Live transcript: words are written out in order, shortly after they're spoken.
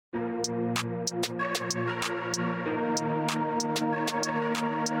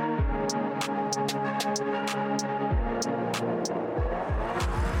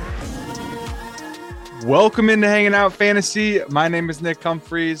Welcome into Hanging Out Fantasy. My name is Nick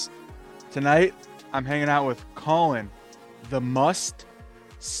Humphreys. Tonight, I'm hanging out with Colin, the Must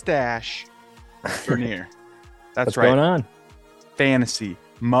Stash Bernier. That's What's right. going on? Fantasy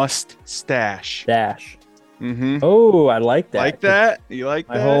Must Stash. Dash. Mm-hmm. Oh, I like that. Like that? You like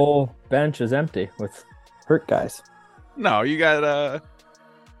My that? whole bench is empty with hurt guys. No, you got Odell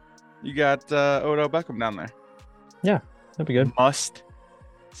Beckham down there. Yeah, that'd be good. Must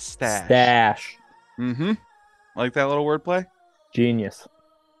Stash. Stash. Mm-hmm. Like that little wordplay? Genius.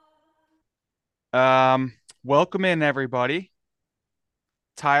 Welcome in, everybody.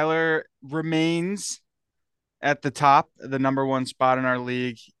 Tyler remains at the top, the number one spot in our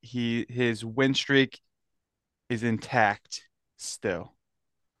league. His win streak is intact still.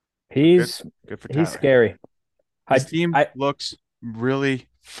 He's Good for Tyler. scary. His team looks really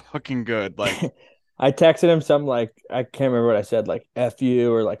fucking good. Like I texted him something like, I can't remember what I said, like F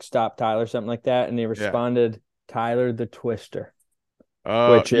you or like stop Tyler, something like that. And he responded, Tyler the Twister.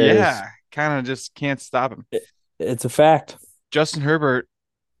 Which is kind of just can't stop him. It's a fact. Justin Herbert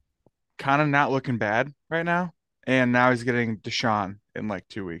kind of not looking bad right now. And now he's getting Deshaun in like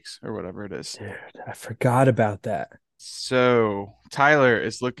 2 weeks or whatever it is. Dude, I forgot about that. So Tyler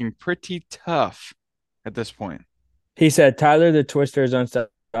is looking pretty tough at this point. He said, Tyler the Twister is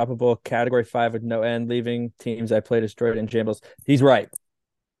unstoppable, category 5 with no end, leaving teams I play destroyed in shambles. He's right.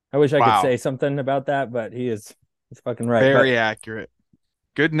 I wish I could say something about that, but he's fucking right. Very accurate.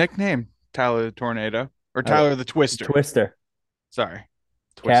 Good nickname, Tyler the Tornado. Or Tyler the Twister. Twister. Sorry.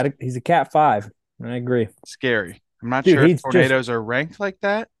 Twister. He's a cat 5. I agree. Scary. I'm not sure if tornadoes are ranked like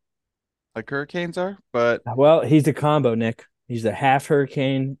that, like hurricanes are, but well, he's a combo, Nick. He's a half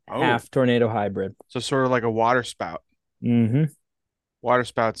hurricane, half tornado hybrid. So sort of like a water spout. Mm-hmm. Water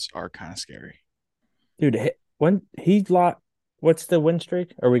spouts are kind of scary. Dude, when he lost, what's the win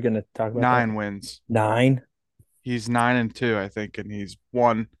streak? Are we going to talk about 9 wins. 9? He's 9-2, I think, and he's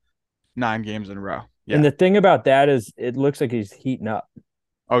won 9 games in a row. Yeah. And the thing about that is it looks like he's heating up.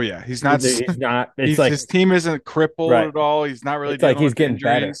 Oh yeah, he's not. He's not. It's like his team isn't crippled at all. He's not really. It's like he's getting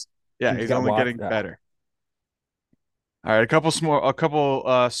injuries. better. Yeah, he's only getting better. All right, a couple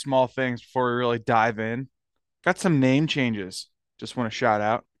small things before we really dive in. Got some name changes. Just want to shout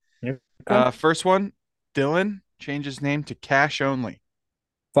out. Okay. First one, Dylan changed his name to Cash Only.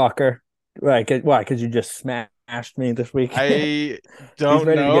 Fucker. Right? Why? Because you just smashed me this week. I don't He's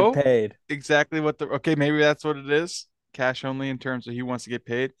ready know to get paid. Exactly what okay, maybe that's what it is. Cash only in terms of he wants to get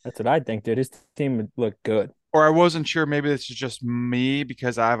paid. That's what I think, dude. His team would look good. Or I wasn't sure. Maybe this is just me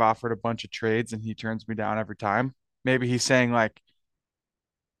because I've offered a bunch of trades and he turns me down every time. Maybe he's saying like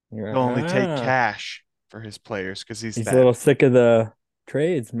he'll only take cash for his players because he's a little sick of the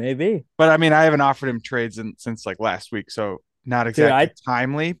trades, maybe. But I mean, I haven't offered him trades since like last week, so not exactly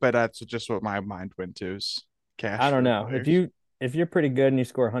timely. But that's just what my mind went to is cash. I don't know if you're pretty good and you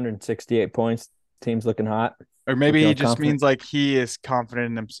score 168 points, team's looking hot. Or maybe he just means like he is confident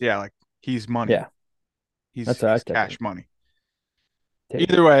in himself. Yeah, like he's money. Yeah. He's cash money. Take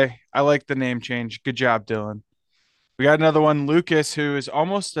Either way, I like the name change. Good job, Dylan. We got another one, Lucas, who is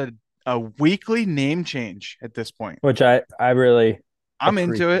almost a weekly name change at this point. Which I'm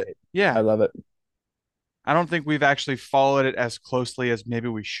into it. Yeah. I love it. I don't think we've actually followed it as closely as maybe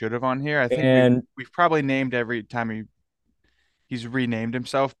we should have on here. I think we've probably named every time he's renamed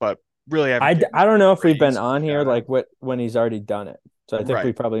himself, but really I don't know if we've been on here like when he's already done it. So I think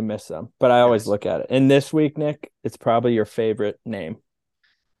we probably missed some, but I always look at it. And this week, Nick, it's probably your favorite name.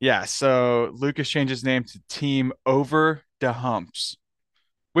 Yeah. So Lucas changed his name to Team Over the Humps,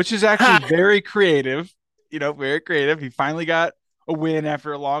 which is actually very creative. Very creative. He finally got a win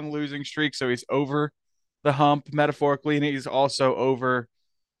after a long losing streak. So he's over the hump metaphorically, and he's also over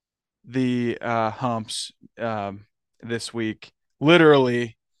the humps this week.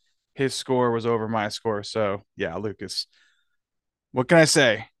 Literally, his score was over my score. So yeah, Lucas. What can I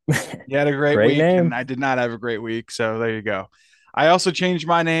say? You had a great week, name. And I did not have a great week. So there you go. I also changed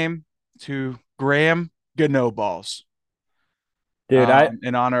my name to Graham Gano Balls. Dude,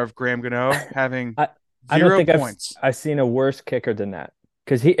 in honor of Graham Gano having I 0 don't think points. I've seen a worse kicker than that.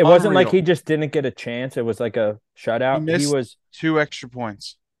 Because it wasn't like he just didn't get a chance. It was like a shutout. He was 2 extra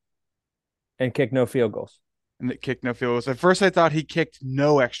points. And kicked no field goals. At first, I thought he kicked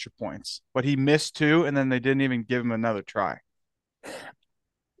no extra points, but he missed 2, and then they didn't even give him another try.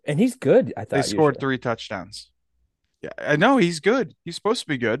 And he's good. I thought they scored 3 touchdowns. Yeah, I know he's good. He's supposed to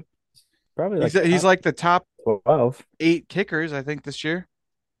be good. Probably he's like the top 12, 8 kickers, I think, this year.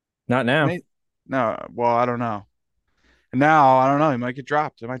 Not now. No, well, I don't know. And now I don't know. He might get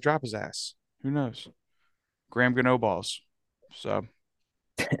dropped. It might drop his ass. Who knows? Graham Gano Balls. So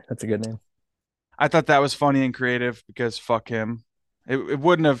that's a good name. I thought that was funny and creative because fuck him. It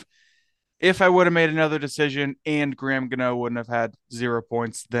wouldn't have if I would have made another decision and Graham Gano wouldn't have had 0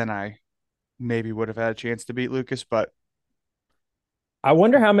 points, then I maybe would have had a chance to beat Lucas. But I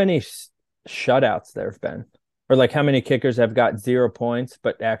wonder how many shutouts there have been, or like how many kickers have got 0 points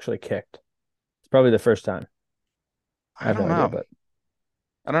but actually kicked. It's probably the first time. I I have no don't idea, know. but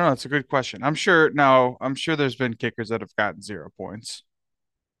I don't know. It's a good question. I'm sure. No, I'm sure there's been kickers that have gotten 0 points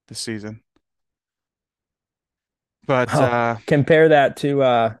this season. But oh, compare that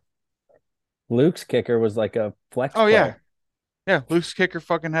to Luke's kicker was like a flex oh yeah, player. yeah. Luke's kicker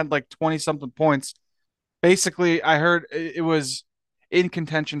fucking had like 20 something points. Basically, I heard it was in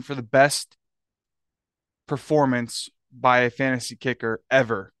contention for the best performance by a fantasy kicker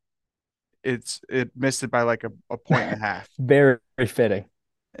ever. It missed it by like a point and a half. Very, very fitting.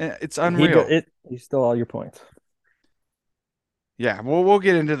 It's unreal. He stole all your points. Yeah, we'll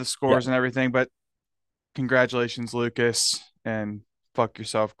get into the Yeah. scores and everything, but congratulations, Lucas, and fuck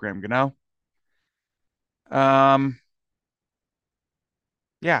yourself, Graham Gano. Um,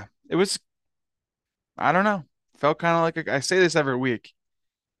 yeah, it was. I don't know. Felt kind of like I say this every week,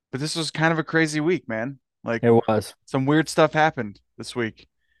 but this was kind of a crazy week, man. Like It was, some weird stuff happened this week.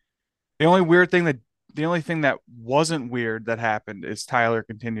 The only weird thing that the only thing that wasn't weird that happened is Tyler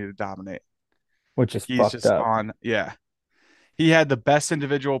continued to dominate. which Like is he's fucked just up. on. Yeah, he had the best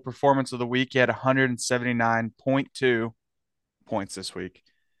individual performance of the week. He had 179.2 points this week.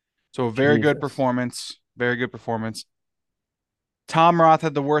 So a very good Jesus. performance. Very good performance. Tom Roth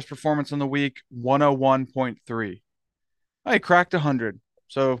had the worst performance in the week, 101.3. I cracked 100.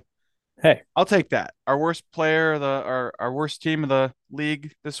 So Hey, I'll take that. Our worst player, our worst team of the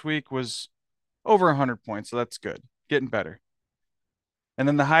league this week was over 100 points. So that's good. Getting better. And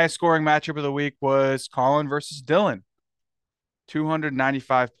then the highest scoring matchup of the week was Colin versus Dylan,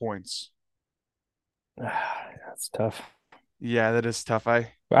 295 points. that's tough. Yeah, that is tough.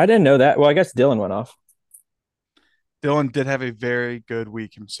 I didn't know that. Well, I guess Dylan went off. Dylan did have a very good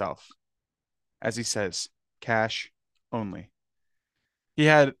week himself. As he says, cash only. He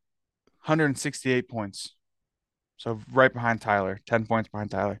had 168 points. So right behind Tyler, 10 points behind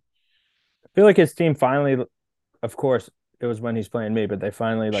Tyler. I feel like his team finally, of course, it was when he's playing me, but they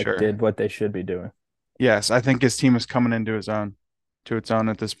finally like Sure. did what they should be doing. Yes, I think his team is coming into his own, to its own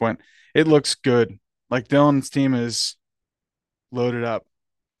at this point. It looks good. Like Dylan's team is loaded up.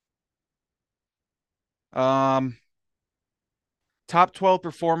 Um, top 12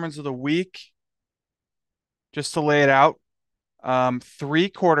 performers of the week, just to lay it out. Three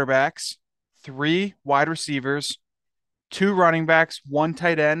quarterbacks, three wide receivers, two running backs, one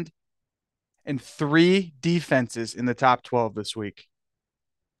tight end, and three defenses in the top 12 this week.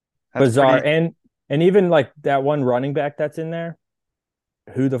 That's Bizarre. pretty. And even like that one running back that's in there,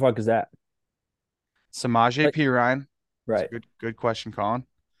 who the fuck is that? Samaje Like, Perine. It's a right. good question, Colin.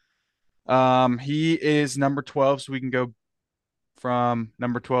 He is number 12, so we can go from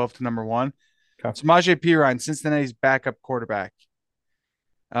number 12 to number one. Okay. Samaje Perine, Cincinnati's backup quarterback.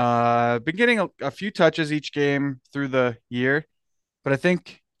 Been getting a few touches each game through the year, but I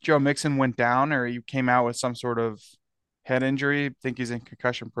think Joe Mixon went down or he came out with some sort of head injury. I think he's in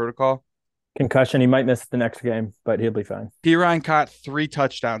concussion protocol. Concussion. He might miss the next game, but he'll be fine. Perine caught 3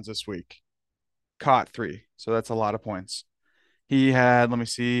 touchdowns this week. Caught three. So that's a lot of points. He had, let me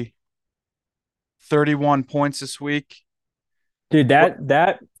see, 31 points this week. Dude,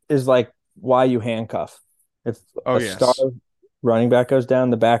 that is like why you handcuff. If Oh, a star yes. running back goes down,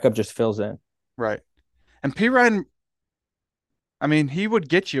 the backup just fills in. Right. And Perine, I mean, he would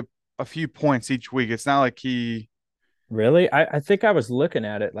get you a few points each week. It's not like Really? I think I was looking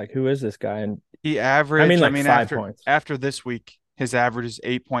at it like, who is this guy? And he I mean, averaged, I like mean, 5 points. after this week, his average is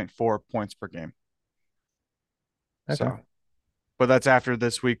 8.4 points per game. Okay. So, but that's after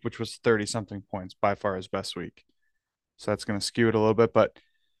this week, which was 30 something points, by far his best week. So that's going to skew it a little bit. But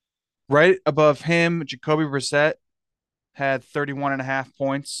right above him, Jacoby Brissett had 31 and a half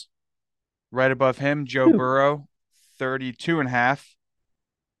points. Right above him, Joe Whew. Burrow, 32 and a half.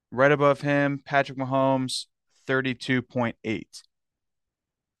 Right above him, Patrick Mahomes, 32.8.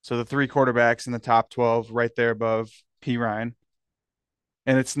 So the three quarterbacks in the top 12 right there above Perine.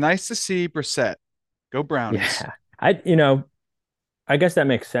 And it's nice to see Brissett. Go Brownies. Yeah. I guess that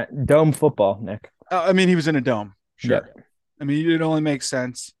makes sense. Dome football, Nick. I mean, he was in a dome. Yeah. Sure. I mean, it only makes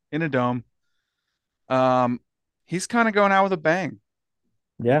sense in a dome. Um, he's kind of going out with a bang.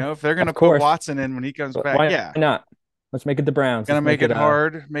 You Yeah. know, if they're going to Of put course. Watson in when he comes But back, why yeah, not? Let's make it the Browns. gonna Let's make it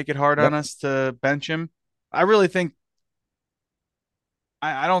make it hard on yep. us to bench him. I really think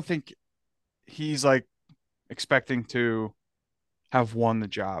I don't think he's like expecting to have won the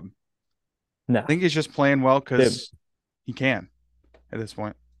job. No, I think he's just playing well dude. because he can at this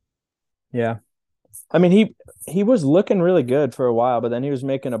point. Yeah. I mean, he was looking really good for a while, but then he was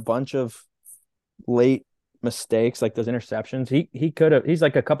making a bunch of late mistakes, like those interceptions. He could have. He's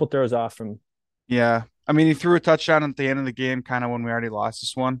like a couple throws off from. Yeah. I mean, he threw a touchdown at the end of the game, kind of when we already lost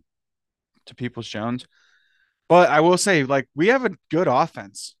this one to Peoples Jones. But I will say, like, we have a good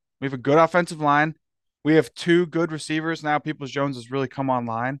offense. We have a good offensive line. We have two good receivers now. Peoples Jones has really come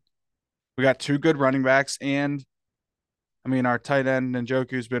online. We got two good running backs, and I mean, our tight end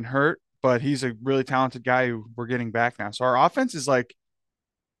Njoku's been hurt, but he's a really talented guy who we're getting back now. So our offense is like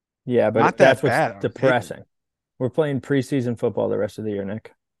Yeah, not but that that's what's bad on paper. depressing. We're playing preseason football the rest of the year,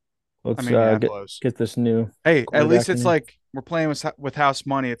 Nick. I Let's mean, yeah, it get blows. get this new Hey, at least quarterback in it's here. like we're playing with house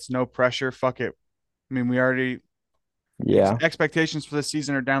money. It's no pressure. Fuck it. I mean, we already Yeah, expectations for the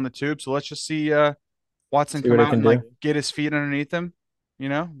season are down the tube. So let's just see Watson see come what I out can and like do. get his feet underneath him,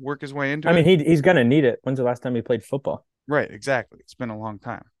 work his way into I it. mean, he's gonna need it. When's the last time he played football? Right, exactly. It's been a long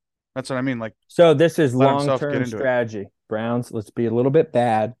time. That's what I mean. Like, So this is let himself get long-term into it. strategy. Browns, let's be a little bit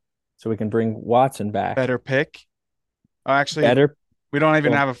bad so we can bring Watson back. Better pick. Oh, actually, Better. we don't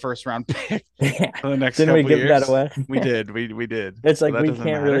even Well, have a first round pick yeah. for the next Didn't we couple give that years. away? We did. We did. It's So like that we doesn't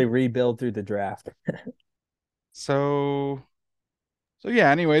can't really matter. rebuild through the draft. So yeah,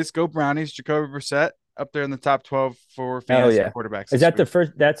 anyways, go Brownies. Jacoby Brissett up there in the top 12 for Hell fantasy yeah. quarterbacks Is this that the week.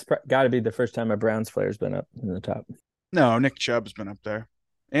 first? That's got to be the first time a Browns player's been up in the top. No, Nick Chubb's been up there.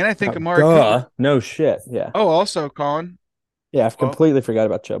 And I think Oh, Amari Cooper. duh. No shit. Yeah. Oh, also, Colin. Yeah, I've Well, completely forgot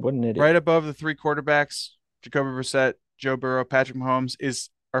about Chubb. What an idiot. right above the three quarterbacks, Jacoby Brissett, Joe Burrow, Patrick Mahomes is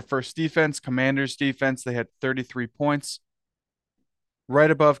our first defense. Commanders defense, they had 33 points. Right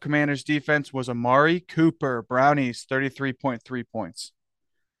above Commanders defense was Amari Cooper, Brownies, 33.3 points.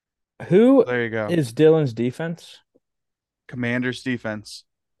 Who There you go. is Dylan's defense? Commanders defense.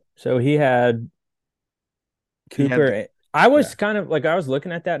 So he had He had the Cooper. I yeah. was kind of like, I was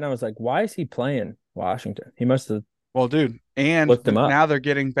looking at that and I was like, why is he playing Washington? He must have Well, dude, and looked him up. now they're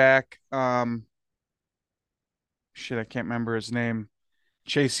getting back shit, I can't remember his name.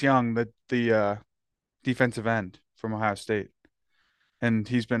 Chase Young, the defensive end from Ohio State. And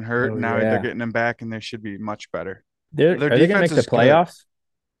he's been hurt Oh, and now they're yeah. getting him back and they should be much better. They're, Their are they going to defense make the is good. playoffs?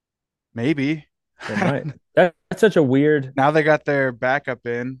 Maybe. They I don't might. know. That's such a weird. Now they got their backup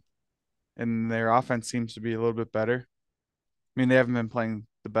in and their offense seems to be a little bit better. I mean, they haven't been playing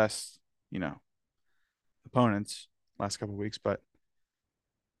the best, you know, opponents last couple of weeks, but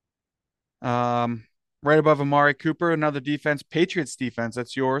um right above Amari Cooper, another defense, Patriots defense.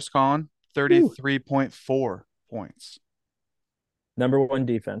 That's yours, Colin. Whew. 33.4 points. Number one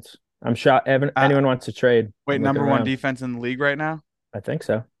defense. I'm shocked. Uh, Anyone wants to trade? wait, I'm looking number one around. defense in the league right now? I think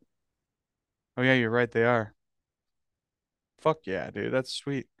so. Oh yeah, you're right, they are. Fuck yeah, dude. That's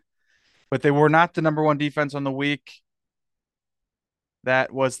sweet. But they were not the number one defense on the week.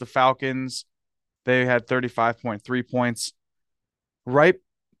 That was the Falcons. They had 35.3 points. Right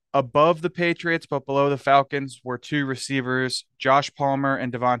above the Patriots, but below the Falcons were two receivers, Josh Palmer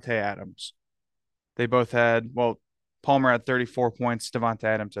and Devontae Adams. They both had, well, Palmer had 34 points, Devontae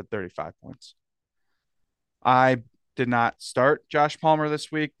Adams had 35 points. I did not start Josh Palmer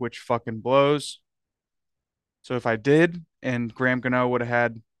this week, which fucking blows. So if I did and Graham Gano would have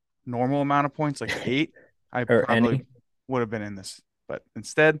had normal amount of points, like 8, I Or probably any. would have been in this. But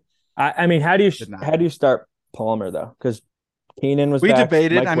instead, I mean, how do you did not. how do you start Palmer though? Because Keenan was We back.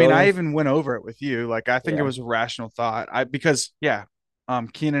 debated. Mike I mean, I Williams. even went over it with you. Like, I think it Yeah. was a rational thought. Because yeah,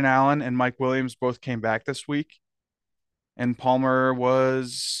 Keenan Allen and Mike Williams both came back this week, and Palmer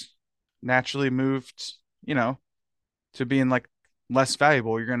was naturally moved, to being like less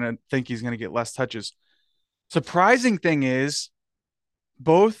valuable. You're gonna think he's gonna get less touches. Surprising thing is,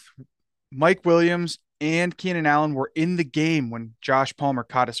 both Mike Williams and Keenan Allen were in the game when Josh Palmer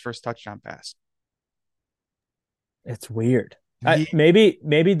caught his first touchdown pass. It's weird. He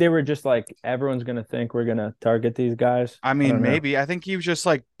Maybe they were just like everyone's gonna think we're gonna target these guys. I I mean, don't know. maybe. I think he was just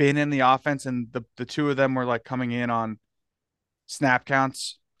like been in the offense, and the two of them were like coming in on snap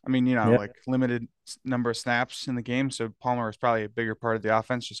counts. I mean, Yeah. like limited number of snaps in the game. So Palmer was probably a bigger part of the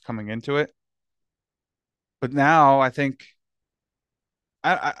offense just coming into it. But now I think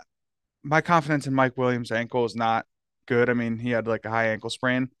I my confidence in Mike Williams' ankle is not good. I mean, he had like a high ankle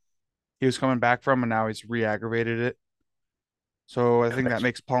sprain he was coming back from, and now he's re-aggravated it. So I think that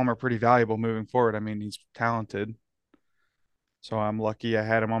makes Palmer pretty valuable moving forward. I mean, he's talented. So I'm lucky I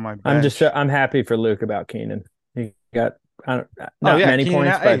had him on my bench. I'm happy for Luke about Keenan. He got I don't, Oh not yeah, many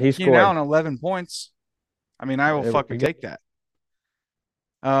points, but he Keenan scored. Allen 11 points. I mean, I will There fucking we go. take that.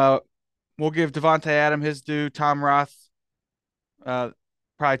 Uh, we'll give Devontae Adam his due. Tom Roth, uh,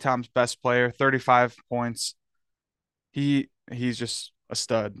 probably Tom's best player, 35 points. He's just a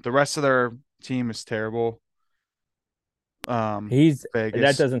stud. The rest of their team is terrible. He's that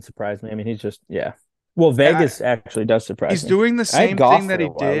Vegas. doesn't surprise me. I mean, he's just yeah. Well, Yeah, Vegas actually does surprise he's me. doing the I had same thing Goff that for he a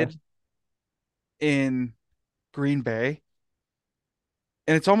while there. did in Green Bay.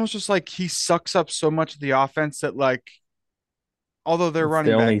 And it's almost just like he sucks up so much of the offense that like although their It's the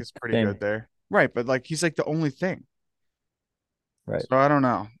running back only is pretty thing, good there. Right, but like he's like the only thing. right? So I don't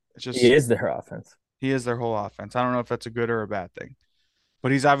know. It's He just is their offense. he is their whole offense. I don't know if that's a good or a bad thing.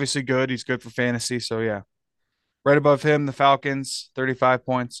 But he's obviously good. He's good for fantasy. So yeah. Right above him, the Falcons, 35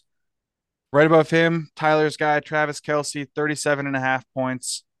 points. Right above him, Tyler's guy, Travis Kelce, 37.5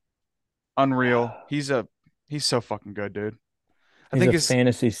 points. Unreal. He's so fucking good, dude. I He's think a his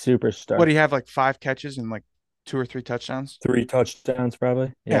fantasy what superstar. do you have like 5 catches and like 2 or 3 touchdowns? 3 touchdowns,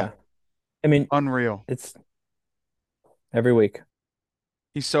 probably. Yeah. Yeah. I mean, Unreal. it's every week.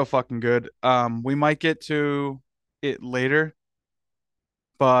 He's so fucking good. We might get to it later,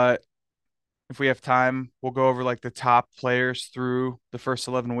 but if we have time, we'll go over like the top players through the first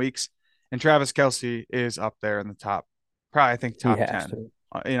 11 weeks. And Travis Kelce is up there in the top, probably I think He top has 10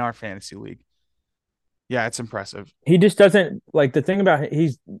 to. in our fantasy league. Yeah, it's impressive. He just doesn't like the thing about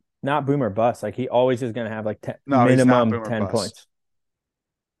he's not boomer bust. Like he always is going to have like No, he's not minimum boomer 10 bust. points.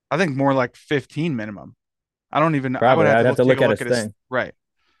 I think more like 15 minimum. I don't even, I would Probably. have to I'd have look, to take a look at look his at his, thing. right.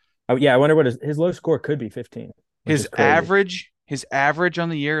 Oh, yeah, I wonder what his low score could be 15, which His is crazy. average, his average on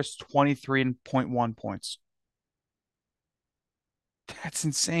the year is 23.1 points. That's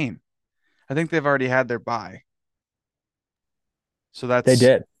insane. I think they've already had their bye. So They that's,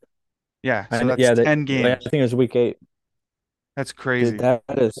 did. yeah, so And that's yeah, 10 I games. think it was week 8. That's Dude, crazy. that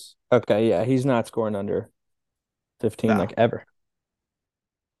is okay. Yeah, he's not scoring under 15 No. like ever.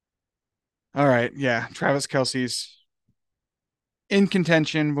 All right. Yeah. Travis Kelsey's in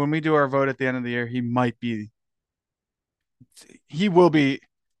contention. When we do our vote at the end of the year, he will be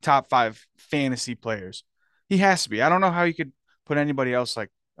top 5 fantasy players. He has to be. I don't know how you could put anybody else like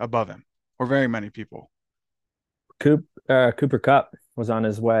above him or very many people. Cooper Cup was on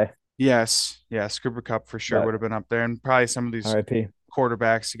his way. Yes. Yes. Cooper Cup for sure would But have been up there. And probably some of these RIP.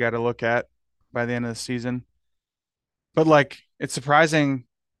 quarterbacks you got to look at by the end of the season. But like, it's surprising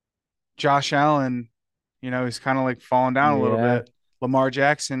Josh Allen, he's kind of like falling down a little Yeah. bit. Lamar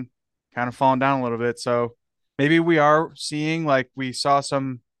Jackson kind of falling down a little bit. So maybe we are seeing like we saw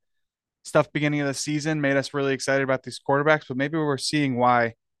some stuff beginning of the season made us really excited about these quarterbacks, but maybe we're seeing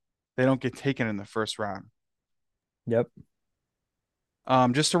why they don't get taken in the first round. Yep.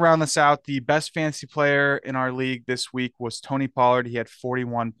 Just to round this out, the best fantasy player in our league this week was Tony Pollard. He had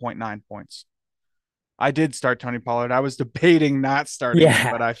 41.9 points. I did start Tony Pollard. I was debating not starting him,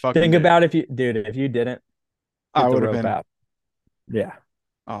 Yeah. but I fucking Think did. about if you didn't I get the would have rope been out. Yeah.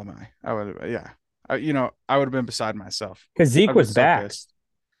 Oh my, I would have, yeah. I would have been beside myself. Because I'd Zeke been was so back. pissed.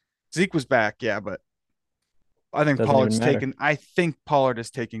 Zeke was back, yeah, but I think Doesn't even Pollard's matter. taken. I think Pollard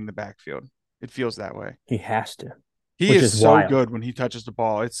is taking the backfield. It feels that way. He has to, He which is is so wild. good when he touches the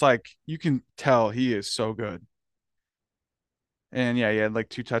ball. It's like you can tell he is so good. And yeah, he had like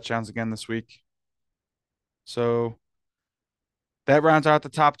 2 touchdowns again this week. So that rounds out the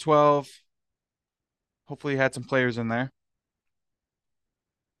top 12. Hopefully, you had some players in there.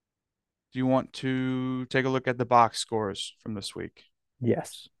 Do you want to take a look at the box scores from this week?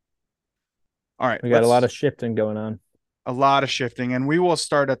 Yes. All right, We got a lot let's of shifting going on. a lot of shifting, and we will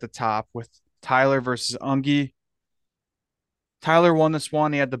start at the top with Tyler versus Ungi. Tyler won this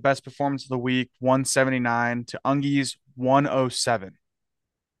one. He had the best performance of the week, 179 to Ungi's 107.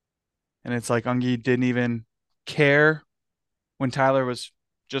 And it's like Ungi didn't even care when Tyler was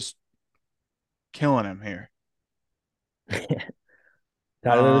just killing him here.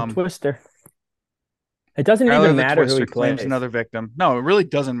 Tyler the Um, Twister. It doesn't Tyler even the matter who Twister he claims plays. another victim. No, it really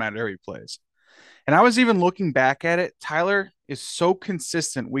doesn't matter who he plays. And I was even looking back at it. Tyler is so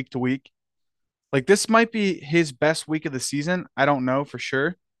consistent week to week. Like this might be his best week of the season. I don't know for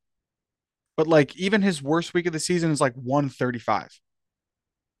sure. But like even his worst week of the season is like 135.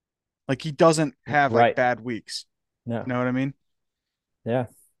 Like he doesn't have like Right. bad weeks. No. You know what I mean? Yeah.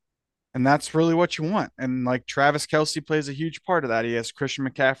 And that's really what you want. And like Travis Kelce plays a huge part of that. He has Christian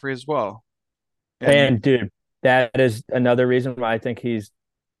McCaffrey as well. And And dude, that is another reason why I think he's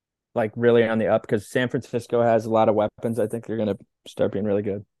like really on the up because San Francisco has a lot of weapons. I think they're gonna start being really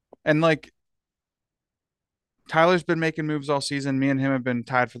good. like Tyler's been making moves all season. Me and him have been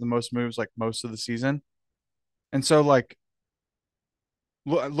tied for the most moves like most of the season. And so like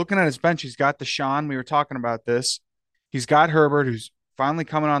looking at his bench, he's got Deshaun. We were talking about this. He's got Herbert, who's finally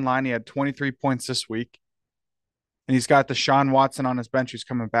coming online. He had 23 points this week. And he's got Deshaun Watson on his bench who's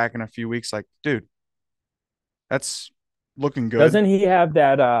coming back in a few weeks. Like, dude, that's looking good. Doesn't he have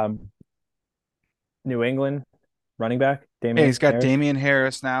that New England running back, Yeah, he's Damian got Harris? Damian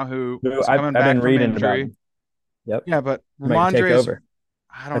Harris now who Who is coming I've been back from reading about injury. him. Yep. Yeah, but He might take Ramondre is, over.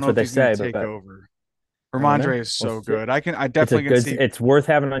 I don't That's know what if they he's going say, to take but over. I don't know. Ramondre is We'll so see. good. I It's a definitely can good. see. It's worth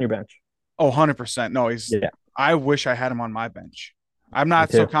having on your bench. Oh, 100%. No, Yeah, I wish I had him on my bench. I'm me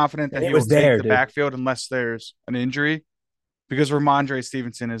not so too. confident that And he he will was take there, the dude. backfield unless there's an injury because Ramondre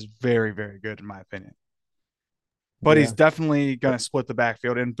Stevenson is very, very good in my opinion. But he's Yeah. definitely going to split the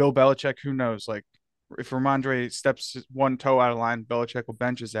backfield. And Bill Belichick, who knows? Like, if Ramondre steps one toe out of line, Belichick will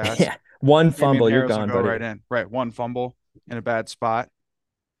bench his ass. Yeah. One Damian fumble, you're Harris will gone, go right buddy. in. Right. One fumble in a bad spot.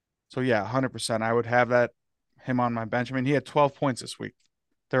 So, yeah, 100%. I would have him on my bench. I mean, he had 12 points this week.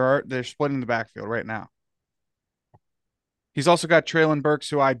 They're splitting the backfield right now. He's also got Traylon Burks,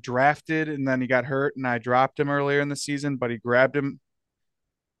 who I drafted, and then he got hurt, and I dropped him earlier in the season, but he grabbed him,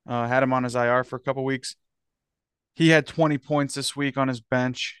 had him on his IR for a couple weeks. He had 20 points this week on his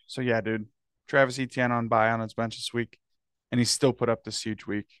bench. So yeah, dude, Travis Etienne on bye on his bench this week, and he still put up this huge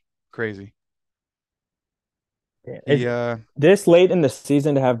week. Crazy. Yeah. He This late in the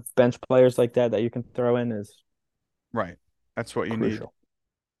season to have bench players like that you can throw in is right. That's what you need. crucial.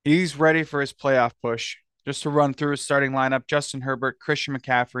 He's ready for his playoff push. Just to run through his starting lineup: Justin Herbert, Christian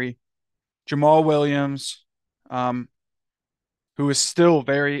McCaffrey, Jamal Williams, um, who is still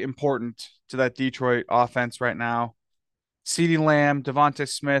very important to that Detroit offense right now. CeeDee Lamb, Devontae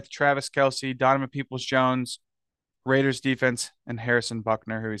Smith, Travis Kelce, Donovan Peoples Jones, Raiders defense, and Harrison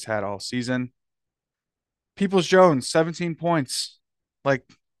Buckner, who he's had all season. Peoples Jones, 17 points. Like,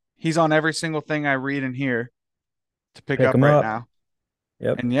 he's on every single thing I read and hear to pick Pick up them right up. now.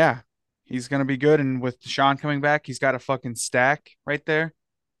 Yep. And yeah, he's going to be good. And with Deshaun coming back, he's got a fucking stack right there.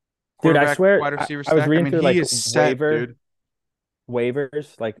 Dude, I Quarterback, swear wide receiver I was stack. I reading mean, through like he is set, dude.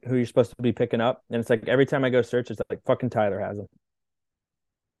 waivers, like who you're supposed to be picking up, and it's like every time I go search, it's like fucking Tyler has him.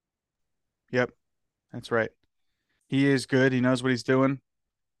 Yep, that's right. He is good. He knows what he's doing.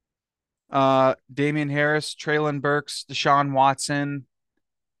 Damian Harris, Traylon Burks, Deshaun Watson,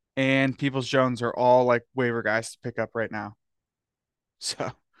 and Peoples Jones are all like waiver guys to pick up right now. So,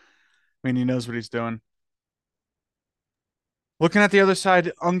 I mean, he knows what he's doing. Looking at the other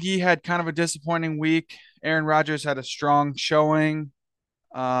side, Ungi had kind of a disappointing week. Aaron Rodgers had a strong showing,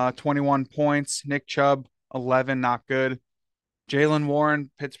 21 points. Nick Chubb, 11, not good. Jaylen Warren,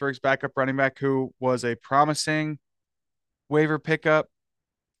 Pittsburgh's backup running back, who was a promising waiver pickup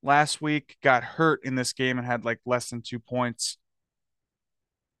last week, got hurt in this game and had like less than 2 points.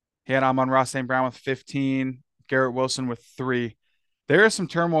 He had Amon-Ra St. Brown with 15, Garrett Wilson with 3. There is some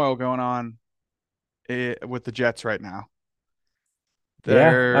turmoil going on with the Jets right now. Yeah,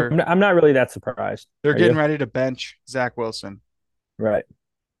 They're I'm not really that surprised. they're Are getting you? ready to bench Zach Wilson. Right.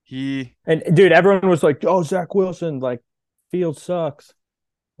 He, And dude, everyone was like, "Oh, Zach Wilson, like, field sucks."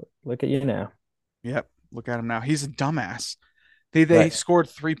 Look at you now. yep, look at him now. He's a dumbass. They Right. scored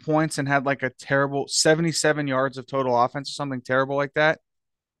 3 points and had like a terrible 77 yards of total offense or something terrible like that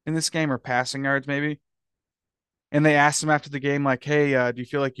in this game, or passing yards maybe. And they asked him after the game, like, "Hey, do you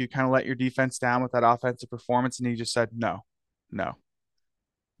feel like you kind of let your defense down with that offensive performance?" And he just said, "No, no."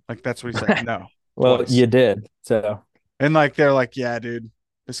 Like that's what he said, "No," Well, twice. you did. So And like they're like, "Yeah, dude,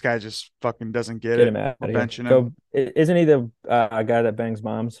 this guy just fucking doesn't get get it. him out We're of here. benching him." Go. Isn't he the guy that bangs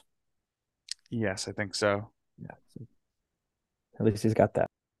moms? Yes, I think so. Yeah. At least he's got that.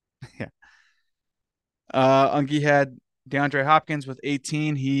 Yeah. Ungi had DeAndre Hopkins with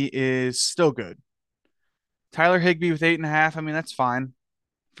 18. He is still good. Tyler Higbee with 8.5. I mean, that's fine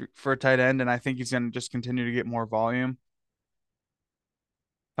for a tight end, and I think he's going to just continue to get more volume.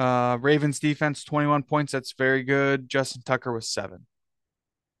 Ravens defense, 21 points. That's very good. Justin Tucker was 7.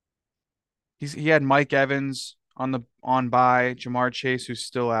 He had Mike Evans on by Jamar Chase, who's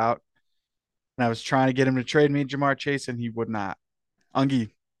still out. And I was trying to get him to trade me Jamar Chase, and he would not.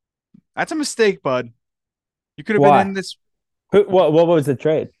 Ungi, that's a mistake, bud. You could have been in Why? this. What was the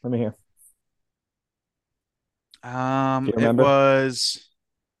trade? Let me hear. Do you It remember?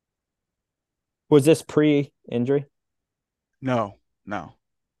 Was this pre-injury? no.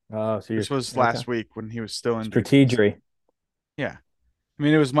 Oh, so you're This was okay. last week when he was still injured. Strategery. Yeah. I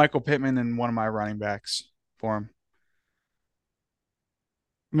mean, it was Michael Pittman and one of my running backs for him.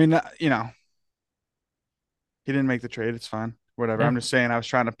 I mean, he didn't make the trade. It's fine. Whatever. Yeah. I'm just saying I was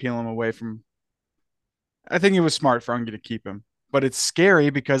trying to peel him away from. I think it was smart for Ungi to keep him, but it's scary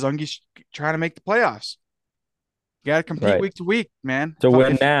because Ungi's trying to make the playoffs. You got to compete Right. week to week, man. So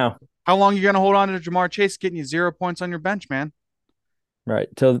win now. How long are you going to hold on to Jamar Chase getting you 0 points on your bench, man? Right.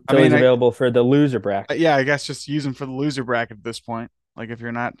 Till I he's mean, available for the loser bracket. yeah, I guess just use him for the loser bracket at this point. Like if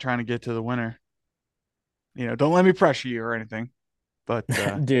you're not trying to get to the winner, don't let me pressure you or anything. But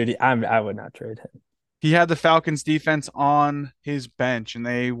Dude, I would not trade him. he had the Falcons defense on his bench, and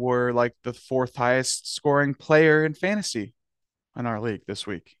they were like the fourth highest scoring player in fantasy in our league this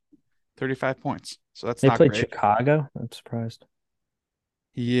week, 35 points. So that's They not played great. Chicago. I'm surprised.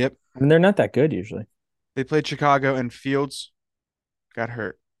 Yep. I mean, they're not that good usually. They played Chicago, and Fields got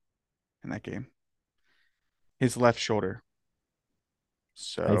hurt in that game, his left shoulder.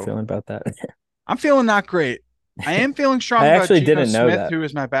 How you So feeling about that? I'm feeling not great. I am feeling I strong about actually Geno didn't know Smith, that. who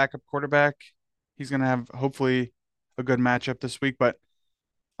is my backup quarterback. He's going to have hopefully a good matchup this week, but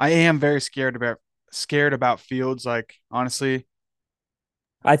I am very scared about Fields. Like honestly,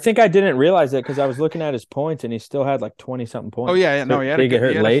 I think I didn't realize it because I was looking at his points and he still had like 20 something oh points. yeah, no, he had Did a he get good,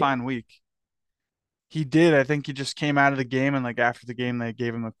 he hurt had a late? fine week. He did. I think he just came out of the game, and like after the game, they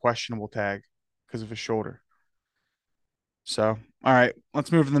gave him a questionable tag because of his shoulder. So, all right,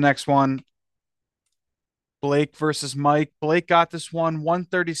 let's move to the next one. Blake versus Mike. Blake got this one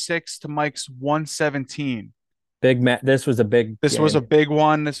 136 to Mike's 117. This was a big This was a game. big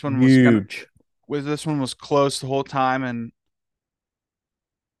one. Huge. This one was close the whole time, and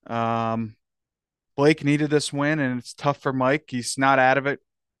um, Blake needed this win, and it's tough for Mike. He's not out of it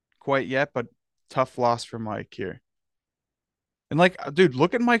quite yet, but tough loss for Mike here. And like, dude,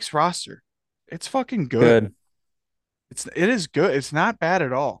 look at Mike's roster. It's fucking good. Good. It is good. It's not bad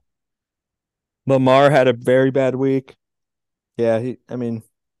at all. Lamar had a very bad week. Yeah, I mean,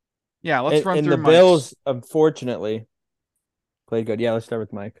 Yeah, let's run and through the Mike's. Bills unfortunately played good. Yeah, let's start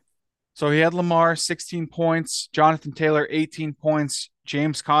with Mike. So he had Lamar 16 points, Jonathan Taylor 18 points,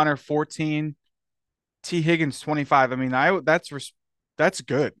 James Conner 14, T Higgins 25. I mean, that's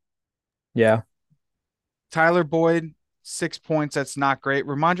good. Yeah. Tyler Boyd 6 points, that's not great.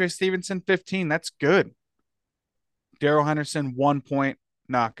 Ramondre Stevenson 15, that's good. Darrell Henderson 1 point,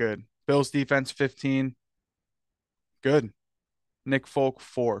 not good. Bills defense 15, good. Nick Folk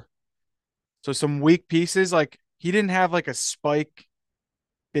 4. So some weak pieces, like he didn't have like a spike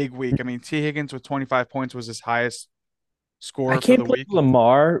big week. I mean, T Higgins with 25 points was his highest I scorer for can't the believe week.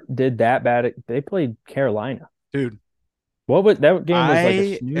 Lamar did that bad. They played Carolina. Dude, What was that game was like a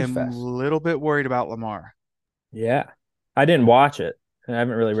I snooze am a fest. little bit worried about Lamar. Yeah. I didn't watch it. And I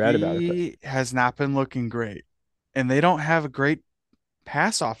haven't really read about it, but He has not been looking great. And they don't have a great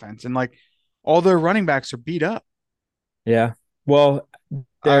pass offense. And like all their running backs are beat up. yeah. Well, I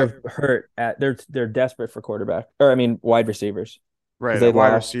they're hurt at they're desperate for quarterback. Or I mean wide receivers. Because right they at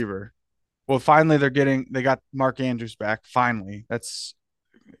wide lost. receiver. Well, finally they got Mark Andrews back. Finally. That's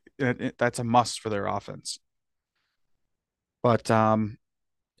a must for their offense. But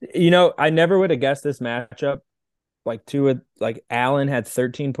I never would have guessed this matchup. Like Allen had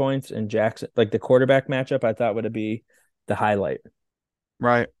 13 points and Jackson, like the quarterback matchup, I thought would be the highlight.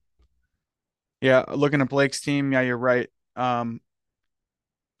 right. Yeah, looking at Blake's team, yeah, you're right.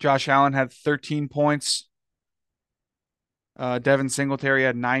 Josh Allen had 13 points. Devin Singletary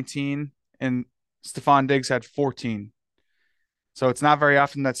had 19, and Stephon Diggs had 14. So it's not very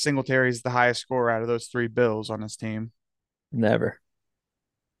often that Singletary is the highest scorer out of those three Bills on his team. Never.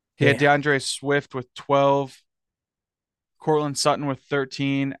 He had Damn. DeAndre Swift with 12, Cortland Sutton with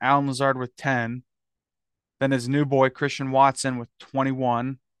 13, Allen Lazard with 10. Then his new boy, Christian Watson, with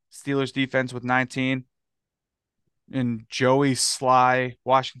 21, Steelers defense with 19, and Joey Sly,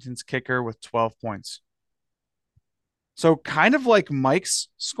 Washington's kicker, with 12 points. So kind of like Mike's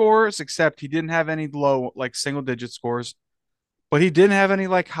scores, except he didn't have any low, like single digit scores, but he didn't have any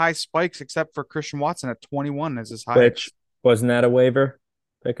like high spikes except for Christian Watson at 21 as his Which highest. wasn't that a waiver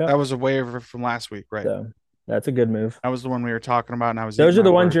That pickup? was a waiver from last week, right? So that's a good move. That was the one we were talking about, and I was eating Those are my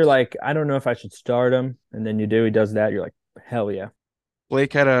the ones you're words. like, I don't know if I should start him. And then you do, he does that. You're like, hell yeah.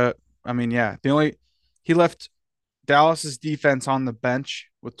 Blake I mean, yeah, he left Dallas's defense on the bench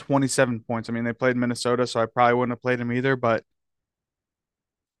with 27 points. I mean, they played Minnesota, so I probably wouldn't have played him either, but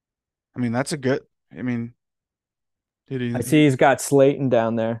I mean, I mean, did I see he's got Slayton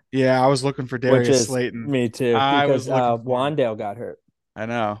down there, yeah, I was looking for which Darius is Slayton. me too, I because was looking for him. Wandale got hurt, I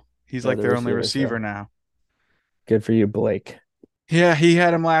know. He's the like other their only receiver. receiver So now. good for you, Blake. Yeah, he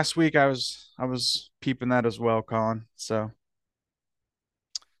had him last week. I was peeping that as well, Colin. So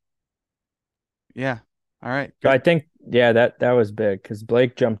yeah. All right. So I Good. think, yeah, that was big because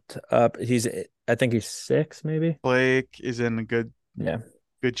Blake jumped up. I think he's 6, maybe. Blake is in a Yeah.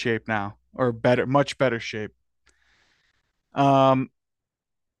 good shape now. Or better, much better shape. Um,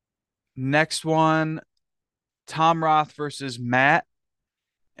 next one, Tom Roth versus Matt.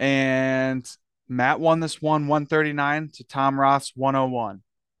 And Matt won this one 139 to Tom Roth's 101.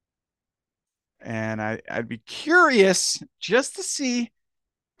 And I'd be curious just to see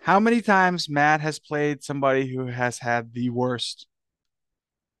how many times Matt has played somebody who has had the worst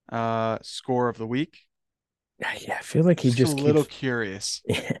score of the week. Yeah, I feel like he Just a just little keeps. curious.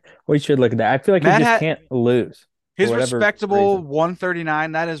 We should look at that. I feel like he Matt just had can't lose for his whatever respectable reason.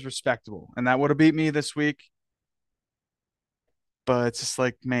 139. That is respectable, and that would have beat me this week. But it's just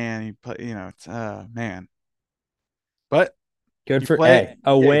like, man, you play, it's man. But Good you for play,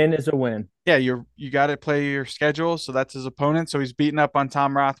 A yeah, win is a win. yeah. You got to play your schedule, so that's his opponent. So he's beating up on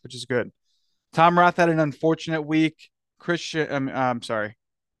Tom Roth, which is good. Tom Roth had an unfortunate week. I'm sorry.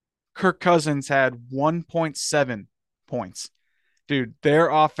 Kirk Cousins had 1.7 points. Dude, their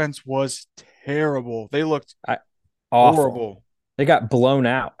offense was terrible. They looked I, Awful. horrible. They got blown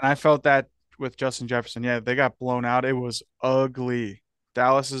out. And I felt that with Justin Jefferson. Yeah, they got blown out. It was ugly.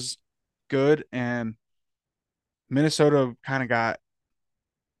 Dallas is good, and Minnesota kind of got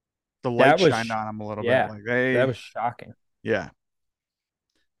the light That shined was, on them a little bit. yeah, Like that they, was shocking. yeah.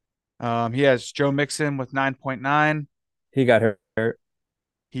 He has Joe Mixon with 9.9. He got hurt.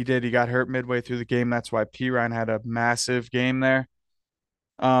 He did. He got hurt midway through the game. That's why P. Ryan had a massive game there.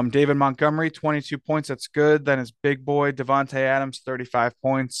 David Montgomery, 22 points. That's good. Then his big boy, Devontae Adams, 35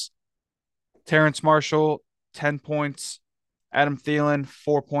 points. Terrence Marshall, 10 points. Adam Thielen,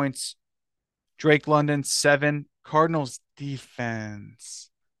 4 points. Drake London, 7. Cardinals defense,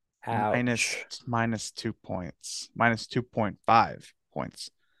 Ouch. minus 2 points, minus 2.5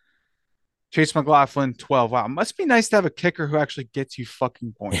 points. Chase McLaughlin, 12. Wow. Must be nice to have a kicker who actually gets you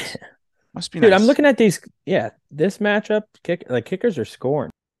fucking points. Must be Dude, I'm nice. looking at these. Yeah, this matchup, kickers are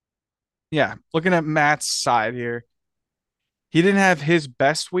scoring. Yeah. Looking at Matt's side here, he didn't have his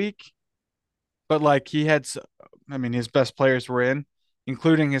best week, but like he had, I mean, his best players were in,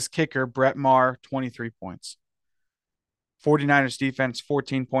 including his kicker, Brett Maher, 23 points. 49ers defense,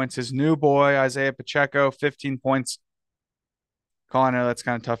 14 points. His new boy, Isaiah Pacheco, 15 points. Colin, I know that's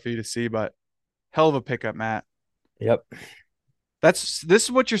kind of tough for you to see, but hell of a pickup, Matt. Yep. This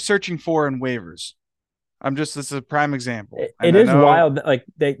is what you're searching for in waivers. This is a prime example. And It I is know, wild that like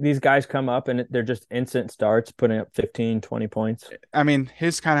these guys come up and they're just instant starts, putting up 15, 20 points. I mean,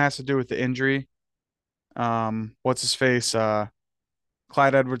 his kind of has to do with the injury. What's his face?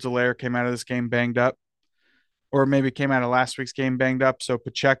 Clyde Edwards-Helaire came out of this game banged up, or maybe came out of last week's game banged up. So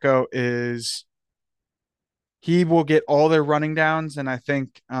Pacheco he will get all their running downs, and I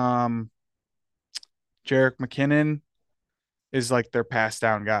think Jerick McKinnon is like their pass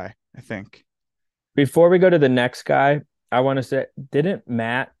down guy, I think. Before we go to the next guy, I want to say, didn't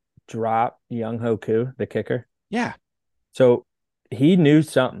Matt drop Young Hoku, the kicker? Yeah. So he knew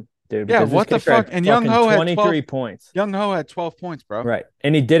something, dude, Yeah, because this what the kicker fuck? had And Young fucking Ho had 12. 23 points. Young Ho had 12 points, bro. Right.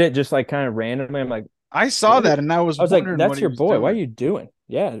 And he did it just like kind of randomly. I'm like, I saw what? that and I was I was like, wondering what that's he your was boy. What are doing. you doing?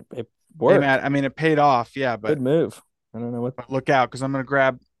 Yeah, it Hey, worked. Matt, I mean, it paid off. Yeah, Good move. I don't know what. but look out because I'm going to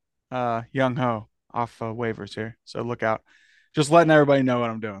grab Young Ho off waivers here. So look out. Just letting everybody know what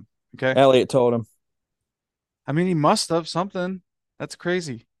I'm doing. Okay. Elliot told him. I mean, he must have something. That's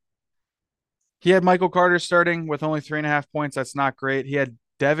crazy. He had Michael Carter starting with only 3.5 points. That's not great. He had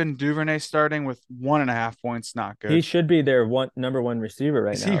Devin Duvernay starting with 1.5 points. Not He good. should be their number one receiver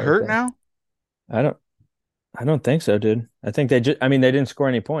right Is he now, I would hurt think. now? I don't I don't think so, dude. I think they didn't score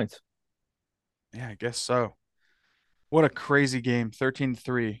any points. Yeah, I guess so. What a crazy game.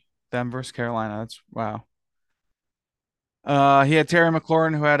 13-3. Them versus Carolina. That's wow. He had Terry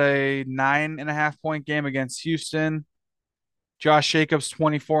McLaurin, who had a 9.5 point game against Houston. Josh Jacobs,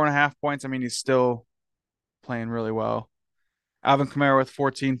 24.5 points. I mean, he's still playing really well. Alvin Kamara with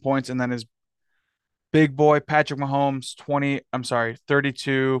 14 points, and then his big boy Patrick Mahomes,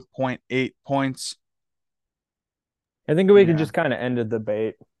 32.8 points. I think we can Yeah. just kind of end the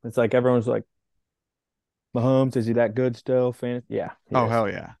debate. It's like everyone's like, Mahomes, is he that good still? Yeah, he Oh, is. hell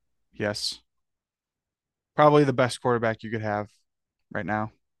yeah. Yes. Probably the best quarterback you could have right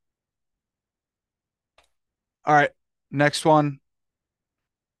now. All right. Next one.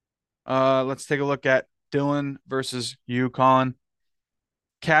 Let's take a look at Dylan versus you, Colin.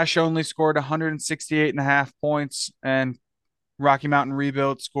 Cash only scored 168.5 points, and Rocky Mountain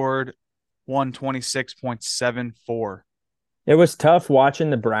Rebuild scored 126.74. It was tough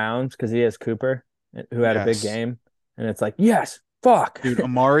watching the Browns because he has Cooper, who had a big Yes. game, and it's like, yes, fuck. Dude,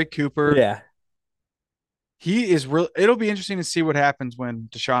 Amari Cooper, Yeah, he is real. It'll be interesting to see what happens when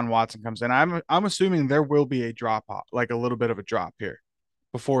Deshaun Watson comes in. I'm assuming there will be a drop off, like a little bit of a drop here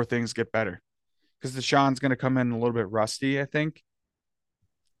before things get better. Because Deshaun's going to come in a little bit rusty, I think.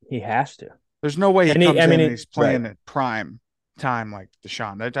 he has to. There's no way he And comes I in mean, and he's right. playing at prime time like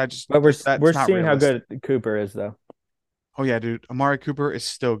Deshaun. I just But we're that's not seeing how realistic. good Cooper is, though. Oh yeah, dude, Amari Cooper is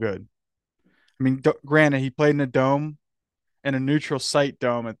still good. I mean, granted, he played in a dome and a neutral site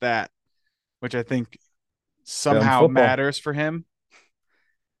dome at that, which I think Dome somehow football. matters for him.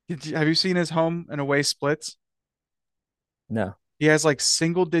 Have you seen his home and away splits? No. He has like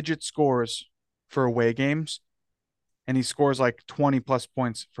single digit scores for away games, and he scores like 20 plus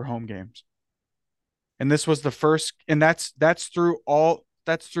points for home games. And this was the first, and that's through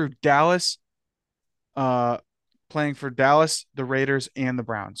Dallas, uh, playing for Dallas, the Raiders, and the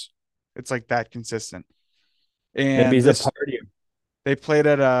Browns. It's like that consistent. Maybe And he's a this party. they played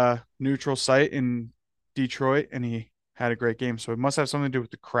at a neutral site in Detroit, and he had a great game. So it must have something to do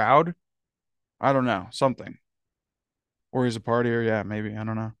with the crowd. I don't know, something. Or he's a partier. Yeah, maybe. I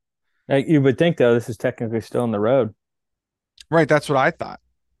don't know. Like, you would think though, this is technically still on the road. Right, that's what I thought.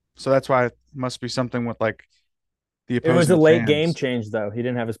 So that's why it must be something with like the It was a opposing late game fans. change though. He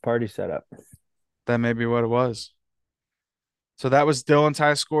didn't have his party set up. That may be what it was. So that was Dylan's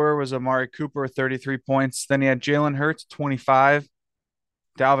high score was Amari Cooper, 33 points. Then he had Jalen Hurts, 25,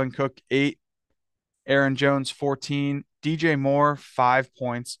 Dalvin Cook, 8, Aaron Jones, 14, DJ Moore, 5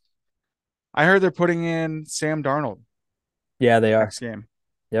 points. I heard they're putting in Sam Darnold Yeah, they are. next game,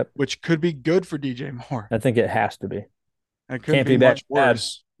 Yep. which could be good for DJ Moore. I think it has to be. It could Can't be be bad. much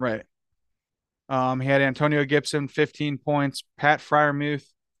worse. Right. He had Antonio Gibson, 15 points, Pat Fryermuth,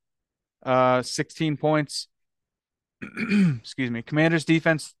 16 points. Excuse me. Commanders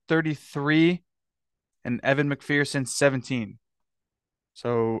defense, 33, and Evan McPherson, 17.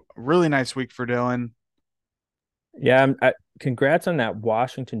 So really nice week for Dylan. Yeah, congrats on that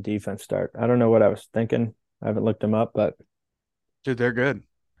Washington defense start. I don't know what I was thinking. I haven't looked them up, but Dude, they're good.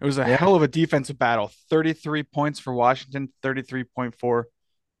 It was a yeah, hell of a defensive battle. 33 points for Washington, 33.4 for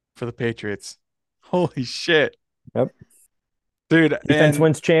the Patriots. Holy shit. yep. Dude, Defense and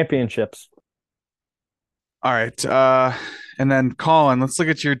wins championships. all right. And then Colin, let's look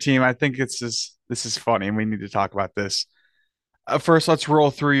at your team. I think this is funny, and we need to talk about this. First, let's roll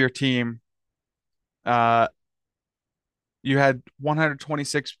through your team. Uh, you had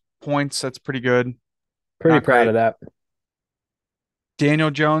 126 points. That's pretty good. Pretty Not proud great. of that.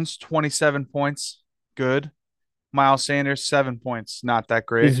 Daniel Jones, 27 points. Good. Miles Sanders, 7 points. Not that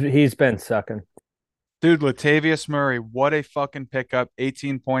great. He's been sucking. Dude, Latavius Murray, what a fucking pickup.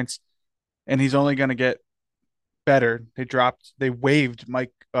 18 points. And he's only going to get better. They waived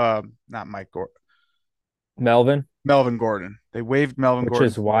not Mike Gordon, Melvin, Melvin Gordon. They waived Melvin which Gordon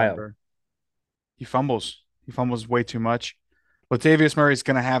is from wild. Denver. He fumbles. He fumbles way too much. Latavius Murray is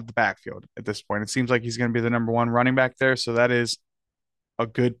going to have the backfield at this point. It seems like he's going to be the number one running back there. So that is a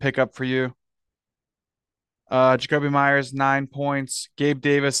good pickup for you. Jacoby Myers, 9 points. Gabe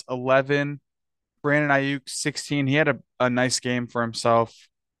Davis, 11. Brandon Ayuk, 16. He had a nice game for himself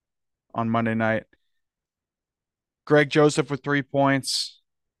on Monday night. Greg Joseph with 3 points.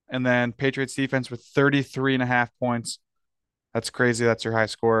 And then Patriots defense with 33 and a half points. That's crazy. That's your high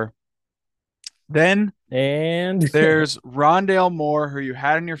score. Then And there's Rondale Moore, who you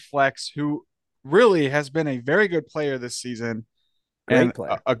had in your flex, who really has been a very good player this season and great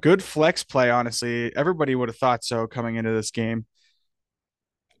player. a good flex play, honestly. Everybody would have thought so coming into this game.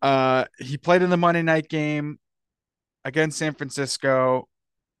 He played in the Monday night game against San Francisco,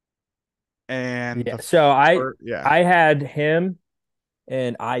 and Yeah. So yeah, I had him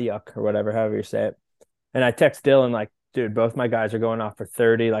and Ayuk or whatever, however you say it. And I text Dylan like, dude, both my guys are going off for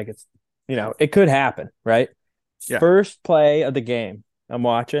 30. Like it's, it could happen, right? yeah, First play of the game, I'm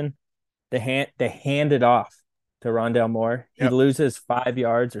watching. They hand it off to Rondale Moore. He yep, loses 5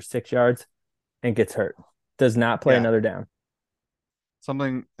 yards or 6 yards and gets hurt. Does not play yeah. another down.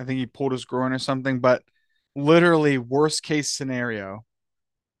 Something I think he pulled his groin or something, but literally worst case scenario,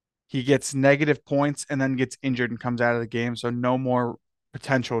 he gets negative points and then gets injured and comes out of the game. So no more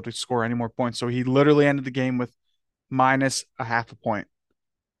potential to score any more points. So he literally ended the game with minus a half a point,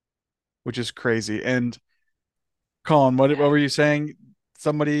 which is crazy. And Colin, what were you saying?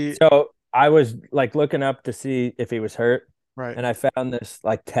 Somebody, So I was like looking up to see if he was hurt, right? and I found this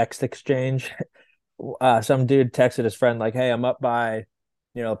like text exchange. Some dude texted his friend like, "Hey, I'm up by,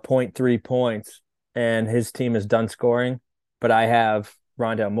 zero point 0.3 points, and his team is done scoring, but I have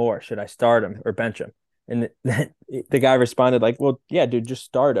Rondale Moore. Should I start him or bench him?" And the guy responded like, "Well, yeah, dude, just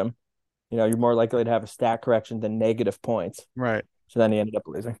start him. You're more likely to have a stat correction than negative points." Right. So then he ended up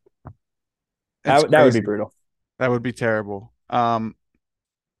losing. It's That would be crazy. brutal. That would be terrible.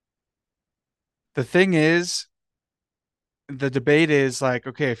 The thing is, the debate is like,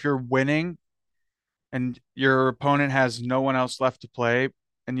 okay, if you're winning and your opponent has no one else left to play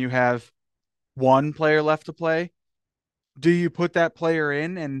and you have one player left to play, do you put that player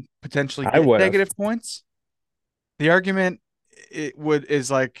in and potentially I get would have. negative points? The argument it would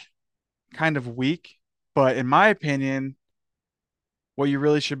is like kind of weak, but in my opinion, what you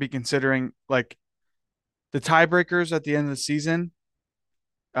really should be considering, like the tiebreakers at the end of the season,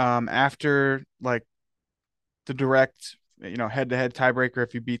 after like the direct, head to head tiebreaker,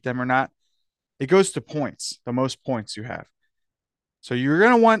 if you beat them or not, it goes to points, the most points you have. So you're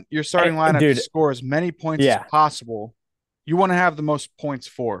going to want your starting lineup to Dude, score as many points as yeah. possible. You want to have the most points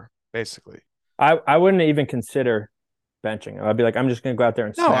for, basically. I wouldn't even consider benching him. I'd be like, I'm just gonna go out there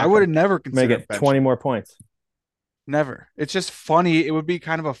and No, I smack would him. have never I'm gonna considered get 20 benching. more points. Never. It's just funny. It would be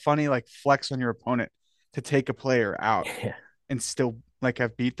kind of a funny like flex on your opponent to take a player out Yeah. and still like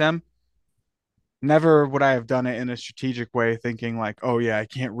have beat them. Never would I have done it in a strategic way, thinking like, oh yeah, I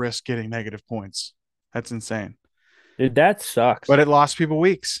can't risk getting negative points. That's insane. Dude, that But sucks. it lost people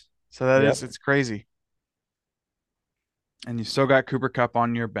weeks. So Yep. it's crazy. And you still got Cooper Cup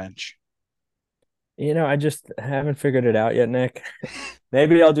on your bench. I just haven't figured it out yet, Nick.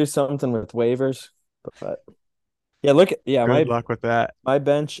 Maybe I'll do something with waivers, but yeah, yeah, Good luck with that. my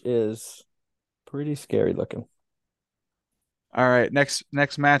bench is pretty scary looking. All right, next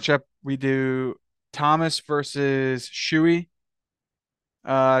matchup we do Thomas versus Shuey.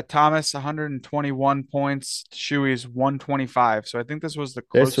 Thomas 121 points, Shuey's 125. So I think this was the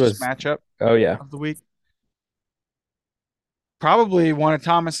This closest was, matchup oh yeah. of the week. Probably one of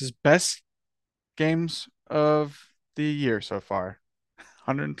Thomas's best games of the year so far.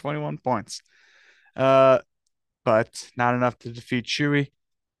 121 points. Uh, but not enough to defeat Shuey.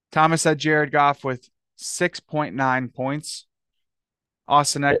 Thomas had Jared Goff with 6.9 points.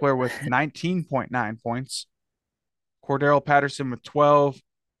 Austin Eckler with 19.9 points. Cordero Patterson with 12.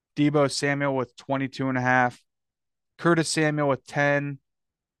 Deebo Samuel with 22 and a half. Curtis Samuel with 10.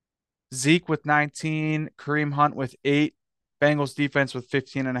 Zeke with 19. Kareem Hunt with 8. Bengals defense with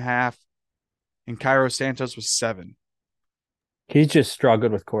 15 and a half. And Cairo Santos with 7. He's just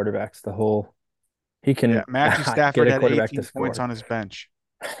struggled with quarterbacks he Yeah, can Matthew get Stafford a had quarterback to 18 points score. on his bench.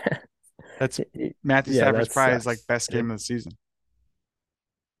 That's Matthew Yeah, Stafford's that probably his like sucks. best game of the season.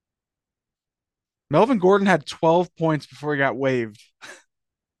 Melvin Gordon had 12 points before he got waived.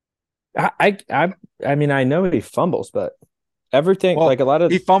 I, I, I, I mean, I know he fumbles, but everything, Well, like a lot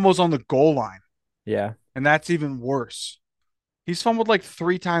of, he fumbles on the goal line, yeah, and that's even worse. He's fumbled like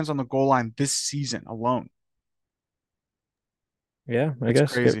 3 times on the goal line this season alone. yeah, I It's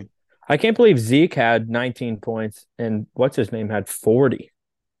guess. crazy. I can't believe Zeke had 19 points and what's his name had 40.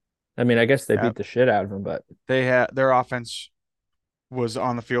 I mean, I guess they Yeah, beat the shit out of him, but they had their offense was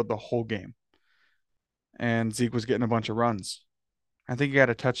on the field the whole game, and Zeke was getting a bunch of runs. I think he got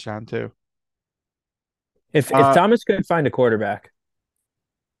a touchdown too. if Uh, Thomas could find a quarterback,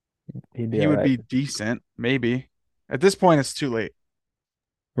 he'd be he all would right. be decent, maybe. At this point, it's too late.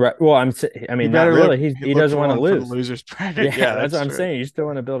 Right. Well, I You mean, not better look really. He look doesn't for want to one for the lose. losers bracket. Yeah, Yeah, that's what that's I'm true. saying. You still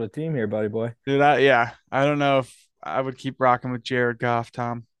want to build a team here, buddy boy. Dude, I don't know if I would keep rocking with Jared Goff,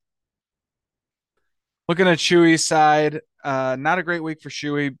 Tom. Looking at Chewy's side, not a great week for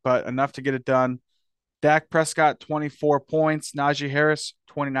Chewy, but enough to get it done. Dak Prescott, 24 points. Najee Harris,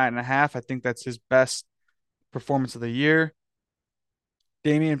 29 and a half. I think that's his best performance of the year.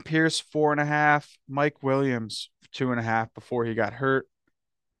 Damian Pierce, 4.5. Mike Williams, 2.5 before he got hurt.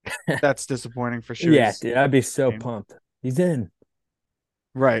 That's disappointing for Yeah, Chewy's dude, I'd be so game. pumped. He's in.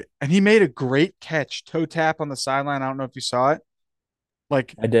 Right. And he made a great catch, toe tap on the sideline. I don't know if you saw it.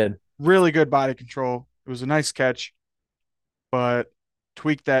 Like, I did. really good body control. It was a nice catch, but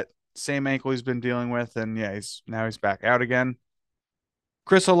tweaked that same ankle he's been dealing with. And yeah, he's back out again.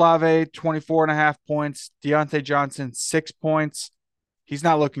 Chris Olave, 24 and a half points. Deontay Johnson, 6 points. He's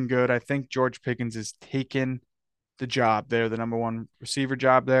not looking good. I think George Pickens is taking the job there, the number one receiver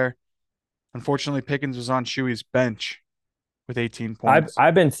job there. Unfortunately, Pickens was on Chewy's bench with 18 points.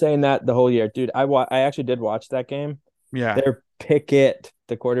 I've been saying that the whole year, dude. I actually did watch that game. Yeah, Their Pickett,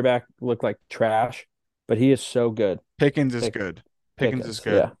 the quarterback, looked like trash, but he is so good. Pickens is Pick, good. Pickens is Pickens,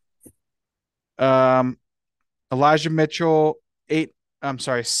 good. yeah. Um, Elijah Mitchell,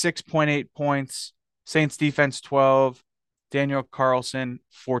 6.8 points. Saints defense, 12. Daniel Carlson,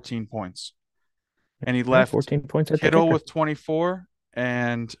 14 points. And he Yeah, left 14 points at the Kittle kicker. with 24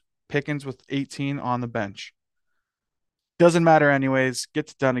 and Pickens with 18 on the bench. Doesn't matter anyways.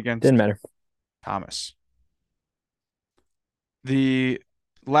 Gets it done Didn't against matter. Thomas. The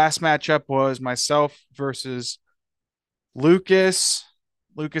last matchup was myself versus Lucas.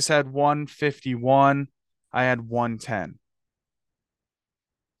 Lucas had 151. I had 110.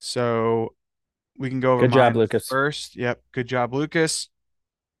 So we can go over Good job, mine Lucas. first. Yep. Good job, Lucas.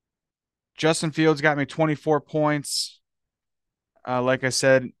 Justin Fields got me 24 points. Like I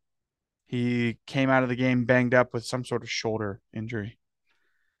said, he came out of the game banged up with some sort of shoulder injury.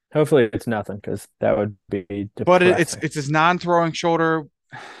 Hopefully it's nothing because that would be But it's depressing. it's his non-throwing shoulder,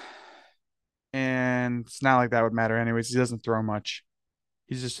 and it's not like that would matter anyways. He doesn't throw much.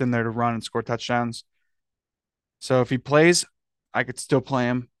 He's just in there to run and score touchdowns. So if he plays, I could still play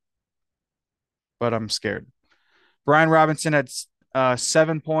him, but I'm scared. Brian Robinson had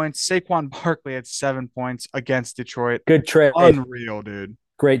 7 points. Saquon Barkley had 7 points against Detroit. Good trade. Unreal, dude.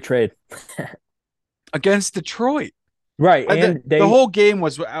 Great trade. Against Detroit. Right. The, And the they, whole game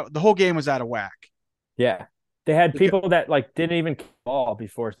was out of whack. yeah, they had Because people that like didn't even ball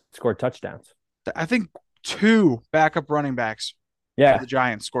before scored touchdowns. I think two backup running backs for Yeah. the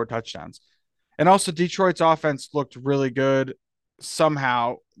Giants scored touchdowns. And also Detroit's offense looked really good.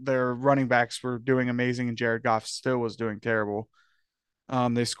 Somehow their running backs were doing amazing and Jared Goff still was doing terrible.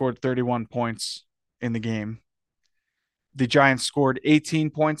 They scored 31 points in the game. The Giants scored 18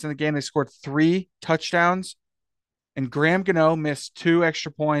 points in the game. They scored 3 touchdowns, and Graham Gano missed 2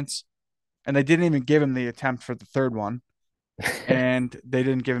 extra points, and they didn't even give him the attempt for the third one, and they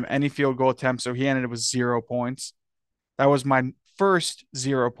didn't give him any field goal attempts, so he ended up with 0 points. That was my first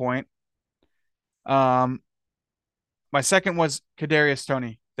 0 point. Um, my second was Kadarius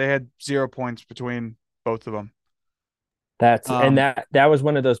Toney. They had 0 points between both of them. And Um, that was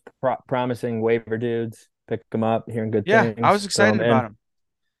one of those promising waiver dudes. Pick him up, hearing good yeah, I was things, throw excited him about in. him.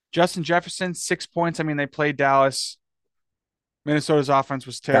 Justin Jefferson, 6 points. I mean, they played Dallas. Minnesota's offense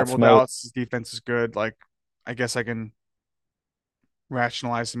was Got terrible. smoked. Dallas's defense is good. Like, I guess I can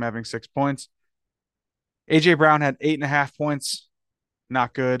rationalize him having 6 points. AJ Brown had 8.5 points.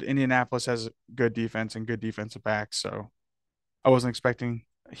 Not good. Indianapolis has good defense and good defensive backs, so I wasn't expecting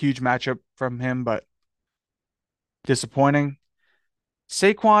a huge matchup from him, but disappointing.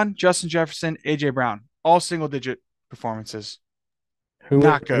 Saquon, Justin Jefferson, AJ Brown, all single digit performances.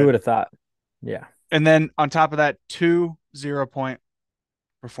 Not Who good. would have thought? Yeah. And then on top of that, 2 0 point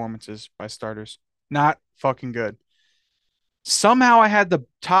performances by starters. Not fucking good. Somehow I had the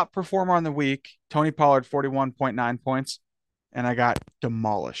top performer on the week, Tony Pollard, 41.9 points, and I got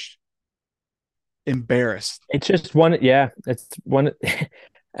demolished. Embarrassed. It's just one. Yeah. It's one.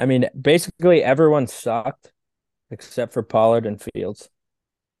 I mean, basically everyone sucked except for Pollard and Fields.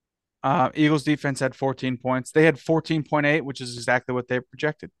 Eagles defense had 14 points. They had 14.8, which is exactly what they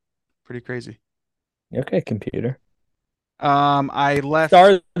projected. Pretty crazy. Okay, computer. I left, Star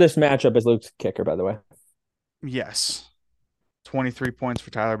of this matchup is Luke's kicker, by the way. yes, 23 points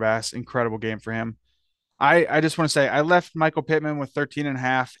for Tyler Bass. Incredible game for him. I just want to say I left Michael Pittman with 13 and a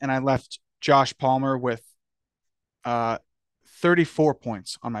half, and I left Josh Palmer with uh 34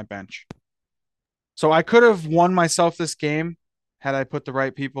 points on my bench. So I could have won myself this game had I put the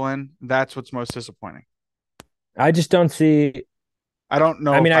right people in. That's what's most disappointing. I just don't see. I don't I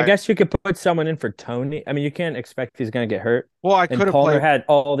know mean, if I I guess you could put someone in for Tony. I mean, you can't expect he's going to get hurt. well, I And could have Palmer played had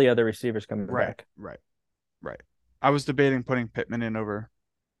all the other receivers coming right, back. right, right. I was debating putting Pittman in over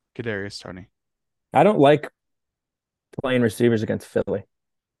Kadarius Toney. I don't like playing receivers against Philly,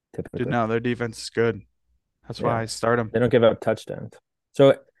 Dude, typically. no, their defense is good. That's Yeah. why I start them. They don't give up touchdowns.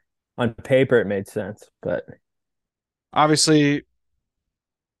 So on paper, it made sense, but Obviously,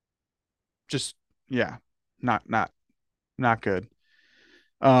 just yeah, not not good.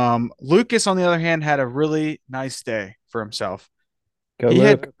 Lucas, on the other hand, had a really nice day for himself. go He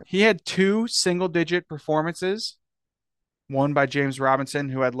had Luke. he had 2 single-digit performances, one by James Robinson,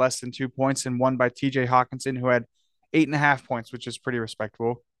 who had less than 2 points, and one by TJ Hawkinson, who had 8.5 points, which is pretty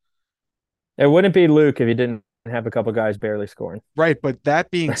respectable. It wouldn't be Luke if he didn't have a couple guys barely scoring. Right. But that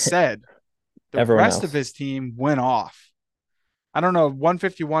being said, the Everyone rest of else. his team went off. I don't know.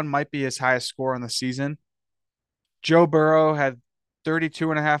 151 might be his highest score on the season. Joe Burrow had 32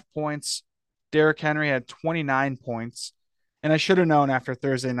 and a half points. Derrick Henry had 29 points. And I should have known after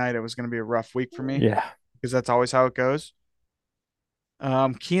Thursday night it was going to be a rough week for me Yeah. because that's always how it goes.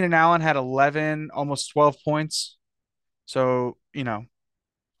 Keenan Allen had 11, almost 12 points. So,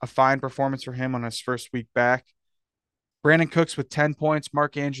 a fine performance for him on his first week back. Brandon Cooks with 10 points.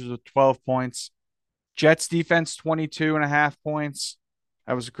 Mark Andrews with 12 points. Jets defense, 22 and a half points.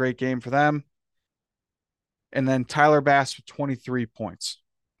 That was a great game for them. And then Tyler Bass with 23 points.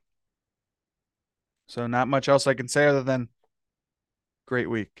 So not much else I can say other than great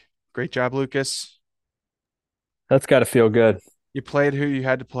week. Great job, Lucas. That's got to feel good. You played who you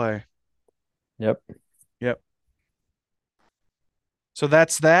had to play. Yep. Yep. So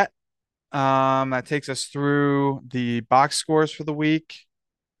that's that. That takes us through the box scores for the week.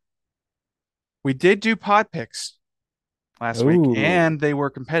 We did do pod picks last week, Ooh. and they were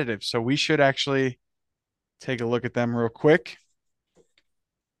competitive. So we should actually take a look at them real quick.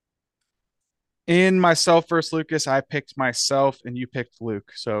 In myself versus Lucas, I picked myself and you picked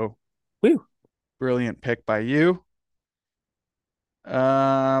Luke. So Woo. brilliant pick by you.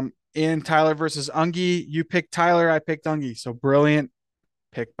 In Tyler versus Ungi, you picked Tyler, I picked Ungi. So brilliant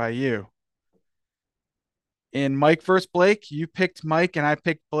pick by you. In Mike versus Blake, you picked Mike and I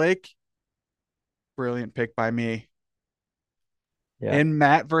picked Blake. Brilliant pick by me. Yeah. In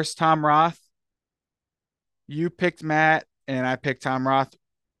Matt versus Tom Roth, you picked Matt and I picked Tom Roth.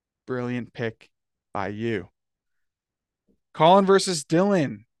 Brilliant pick by you. Colin versus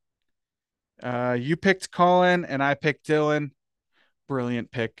Dylan. You picked Colin and I picked Dylan.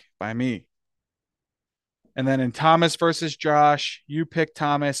 Brilliant pick by me. And then in Thomas versus Josh, you picked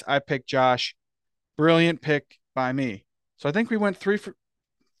Thomas, I picked Josh. Brilliant pick by me. So I think we went 3 for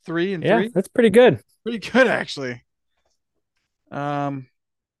 3 and Yeah, 3. that's pretty good. Pretty good actually. Um,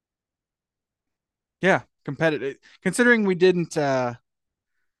 yeah, competitive. Considering we didn't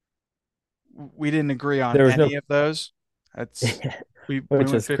agree on There was no, any of those. That's we which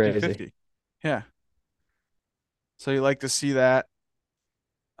went is crazy. 50-50. Yeah. So you like to see that.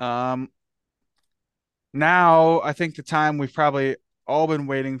 Um, Now I think the time we've probably all been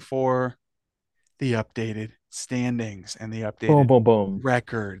waiting for, the updated standings and the Boom, updated boom, boom.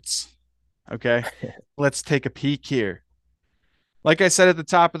 records. Okay. Let's take a peek here. Like I said at the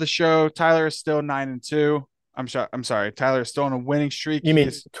top of the show, Tyler is still 9-2. I'm sorry. Tyler is still on a winning streak. You He mean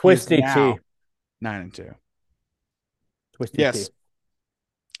is he is Twisty now T? 9-2. Twisty T. Yes.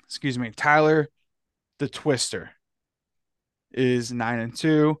 Excuse me. Tyler the Twister is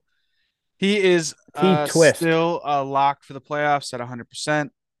 9-2. He is T Twist. still a lock for the playoffs at 100%.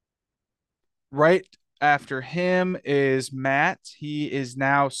 Right after him is Matt. He is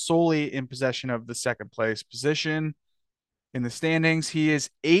now solely in possession of the second place position in the standings. He is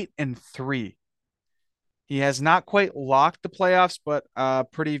 8-3. He has not quite locked the playoffs, but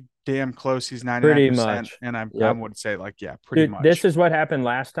pretty damn close. He's Pretty 99%. much. And I Yep. would say, like, yeah, pretty Dude, this much. is what happened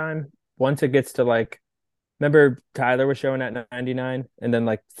last time. Once it gets to like, remember Tyler was showing at 99 and then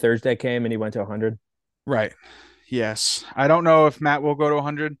like Thursday came and he went to 100. Right. Yes. I don't know if Matt will go to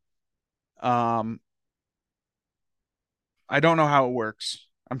 100. Um, I don't know how it works.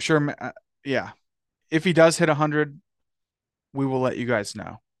 I'm sure, yeah. If he does hit 100, we will let you guys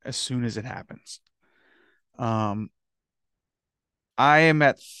know as soon as it happens. Um, I am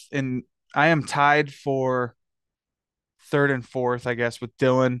at in I am tied for third and fourth, I guess, with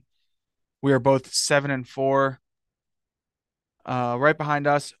Dylan. We are both 7-4. Right behind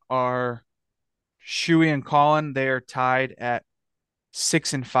us are Shuey and Colin. They are tied at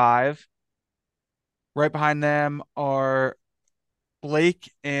 6-5. Right behind them are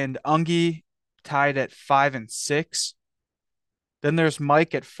Blake and Ungi, tied at 5-6. Then there's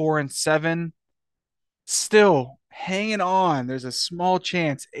Mike at 4-7, still hanging on. There's a small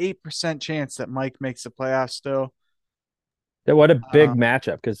chance, 8% chance that Mike makes the playoffs still. Yeah, what a big Um,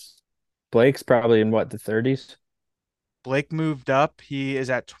 matchup because Blake's probably in what, the 30s? Blake moved up. He is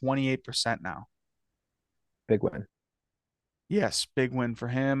at 28% now. Big win. Yes, big win for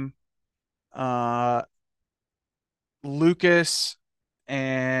him. Uh, Lucas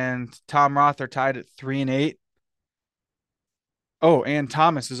and Tom Roth are tied at 3-8. Oh, and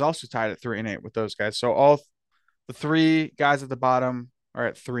Thomas is also tied at 3-8 with those guys. So all the three guys at the bottom are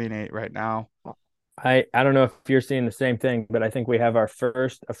at 3-8 right now. I don't know if you're seeing the same thing, but I think we have our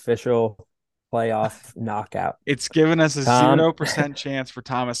first official playoff knockout. It's given us a Tom, 0% chance for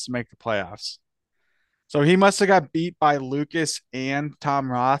Thomas to make the playoffs. So he must have got beat by Lucas and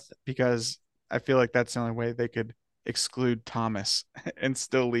Tom Roth, because I feel like that's the only way they could exclude Thomas and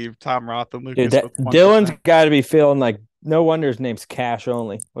still leave Tom Roth and dude, Lucas that with Dylan's 1%. got to be feeling like no wonder his name's Cash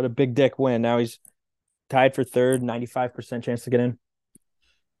only. What a big dick win. Now he's tied for third, 95% chance to get in.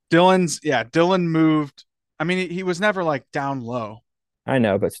 Dylan moved. I mean, he was never like down low, I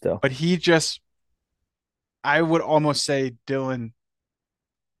know, but still. but I would almost say Dylan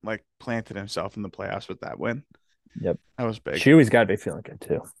like planted himself in the playoffs with that win. Yep. That was big. Chewy's got to be feeling good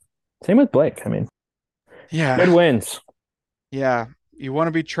too. Same with Blake. I mean, good Yeah. wins. Yeah. You want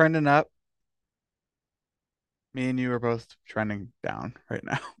to be trending up. Me and you are both trending down right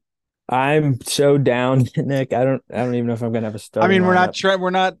now. I'm so down, Nick. I don't even know if I'm gonna have a I starting mean, lineup. we're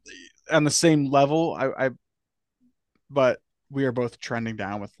not on the same level. But we are both trending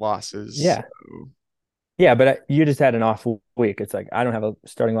down with losses. Yeah. So Yeah, but you just had an awful week. It's like I don't have a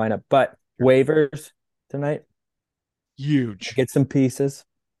starting lineup, but waivers tonight. huge, Get some pieces.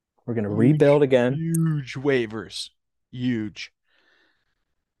 We're gonna huge, rebuild again. huge waivers. Huge.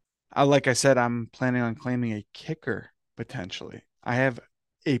 Like I said, I'm planning on claiming a kicker potentially. I have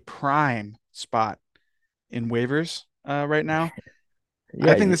a prime spot in waivers right now. I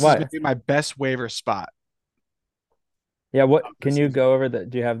Yeah, think this is going what? to be my best waiver spot. Yeah, what can This you season. go over that?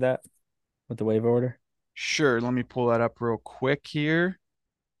 Do you have that with the waiver order? Sure, let me pull that up real quick here.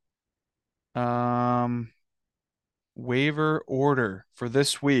 Um, Waiver order for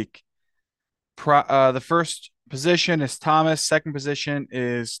this week. The first position is Thomas. Second position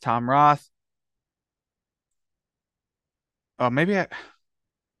is Tom Roth. Maybe I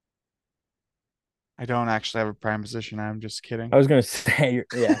don't actually have a prime position. I'm just kidding. I was gonna say,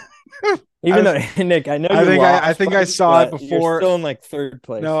 yeah. I Even was, though Nick, I know I you think I lost think I plenty, saw it but you're before. still in like third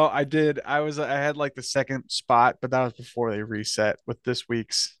place. No, I did. I had like the second spot, but that was before they reset with this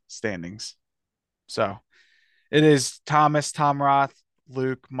week's standings. So it is Thomas, Tom Roth,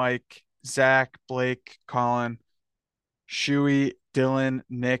 Luke, Mike, Zach, Blake, Colin, Shuey, Dylan,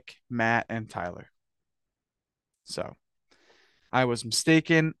 Nick, Matt, and Tyler. So I was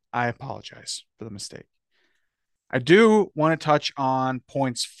mistaken. I apologize for the mistake. I do want to touch on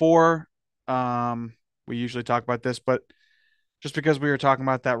points four. We usually talk about this, but just because we were talking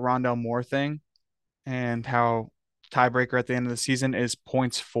about that Rondell Moore thing and how tiebreaker at the end of the season is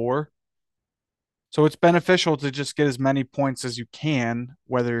points four. So it's beneficial to just get as many points as you can,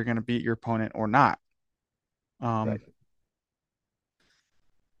 whether you're going to beat your opponent or not. Right. Um,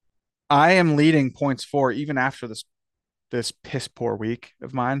 I am leading points four even after this piss poor week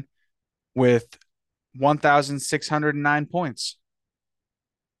of mine with 1,609 points.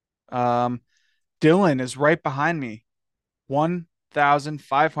 Um, Dylan is right behind me,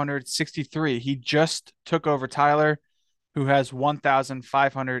 1,563. He just took over Tyler, who has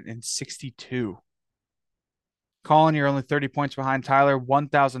 1,562. Colin, you're only 30 points behind Tyler,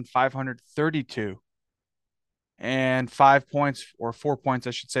 1,532. And 5 points, or 4 points,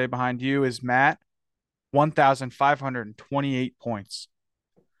 I should say, behind you is Matt, 1,528 points.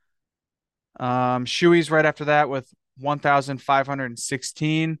 Shuey's right after that with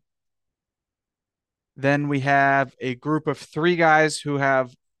 1,516. Then we have a group of three guys who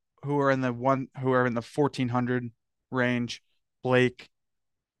are in the 1,400 range. Blake,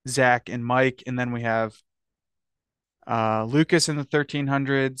 Zach, and Mike. And then we have Lucas in the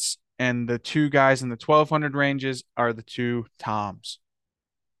 1,300s, and the two guys in the 1,200 ranges are the two Toms.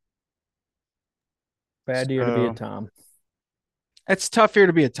 Bad year to be a So Tom. it's tough here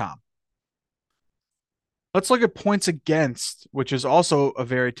to be a Tom. Let's look at points against, which is also a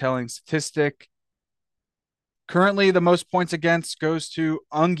very telling statistic. Currently, the most points against goes to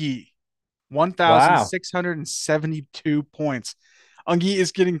Ungi, Wow. 1,672 points. Ungi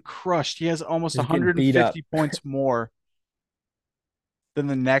is getting crushed. He has almost He's getting beat up. 150 points more than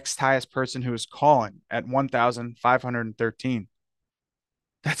the next highest person, who is Colin at 1,513.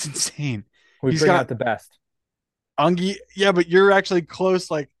 That's insane. We He's bring got out the best. Ungi. Yeah, but you're actually close.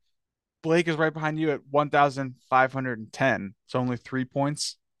 Like Blake is right behind you at 1,510. So only 3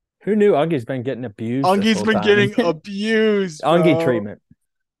 points. Who knew Ungi's been getting abused this Ungi's whole been time? getting abused, Ungi bro. treatment.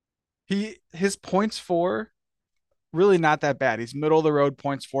 His points for really not that bad. He's middle of the road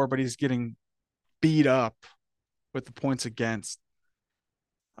points for, but he's getting beat up with the points against.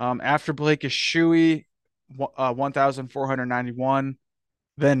 After Blake is Shuey, 1,491.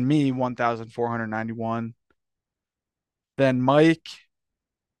 Then me, 1,491. Then Mike.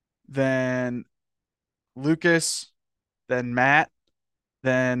 Then Lucas. Then Matt.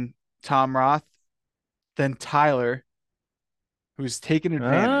 Then Tom Roth. Then Tyler, who's taking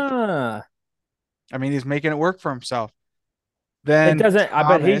advantage. Ah, I mean, he's making it work for himself. it Then doesn't. I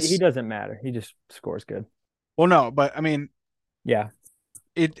bet he Thomas. doesn't matter. He just scores good. Well, no, but I mean, Yeah.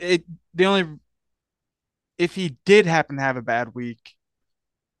 it the only if he did happen to have a bad week,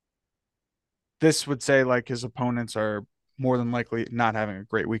 this would say like his opponents are more than likely not having a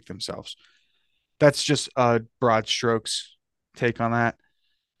great week themselves. That's just a broad strokes take on that.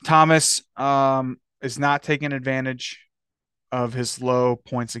 Thomas is not taking advantage of his low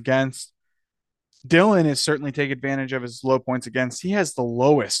points against. Dylan is certainly taking advantage of his low points against. He has the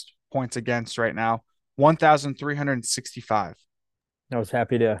lowest points against right now, 1,365. I was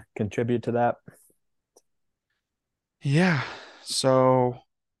happy to contribute to that. Yeah. So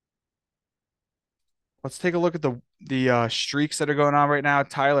let's take a look at the streaks that are going on right now.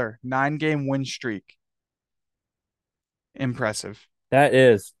 Tyler, 9-game win streak. Impressive. That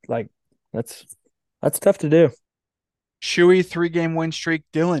is like that's that's tough to do. Shuey, 3-game win streak.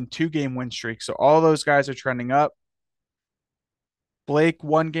 Dylan, 2-game win streak. So all those guys are trending up. Blake,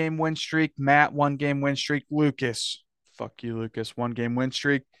 1-game win streak. Matt, 1-game win streak. Lucas, fuck you, Lucas, 1-game win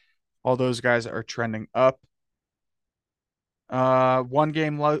streak. All those guys are trending up.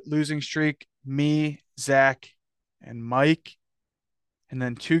 1-game losing streak. Me, Zach, and Mike. And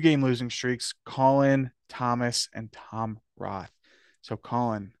then 2-game losing streaks. Colin, Thomas, and Tom Roth. So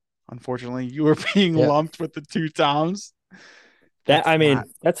Colin, unfortunately, you were being Yeah. lumped with the two Toms. That That's I not. mean,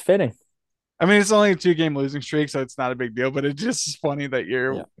 that's fitting. I mean, it's only a 2 game losing streak, so it's not a big deal. But it's just funny that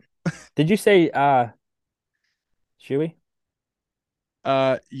you're. Yeah. Did you say Chewy?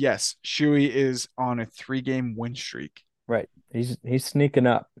 Yes, Shuey is on a 3 game win streak. Right. He's sneaking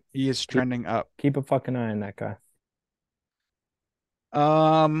up. He is Keep trending up. keep a fucking eye on that guy.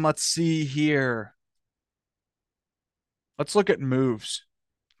 Let's see here. Let's look at moves.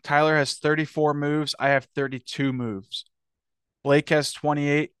 Tyler has 34 moves. I have 32 moves. Blake has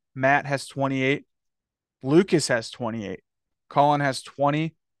 28. Matt has 28. Lucas has 28. Colin has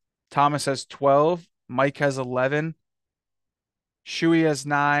 20. Thomas has 12. Mike has 11. Shui has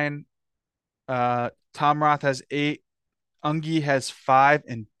 9. Tom Roth has 8. Ungi has 5.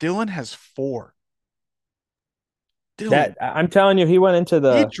 And Dylan has 4. Dylan, I'm telling you, he went into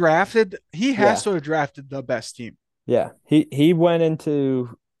he has yeah, to have drafted the best team. yeah. He went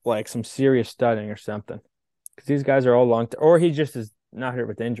into like some serious studying or something. Because these guys are all or he just is not hurt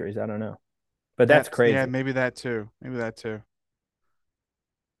with injuries. I don't know. But that's Yeah, crazy. maybe that too. Maybe that too.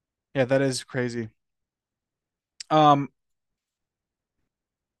 Yeah, that is crazy. Um,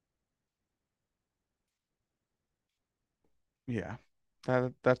 yeah.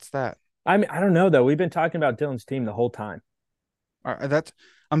 That's that. I mean, I don't know though. We've been talking about Dylan's team the whole time. That's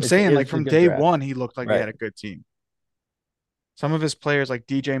I'm saying, It like, was a from good day draft. one, he looked like he Right. had a good team. Some of his players, like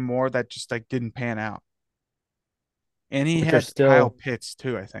DJ Moore, that just like didn't pan out. And he Which are had Kyle still Pitts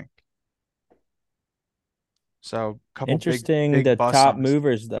too, I think. So a couple interesting. big The top bussums.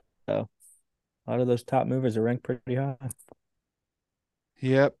 movers though. A lot of those top movers are ranked pretty high.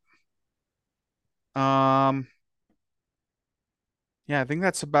 Yep. Um, yeah, I think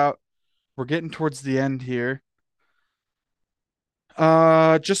that's about we're getting towards the end here.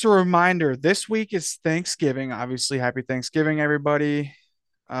 Just a reminder, this week is Thanksgiving. Obviously, happy Thanksgiving, everybody.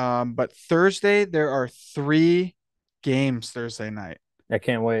 But Thursday there are 3 games Thursday night. I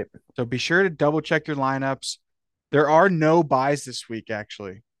can't wait. So be sure to double check your lineups. There are no buys this week,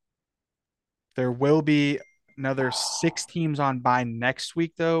 actually. There will be another 6 teams on bye next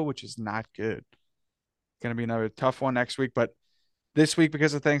week, though, which is not good. Going to be another tough one next week. But this week,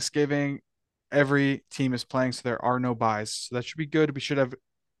 because of Thanksgiving, every team is playing, so there are no buys. So that should be good. We should have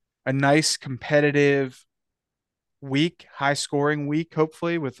a nice competitive week, high scoring week,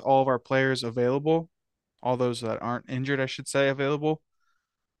 hopefully, with all of our players available, all those that aren't injured, I should say, available.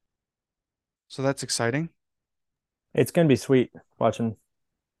 So that's exciting. It's gonna be sweet watching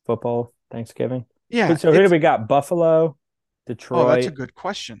football Thanksgiving. Yeah, So who do we got? Buffalo, oh, that's a Detroit. good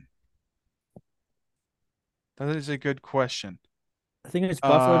question. That is a good question. I think it's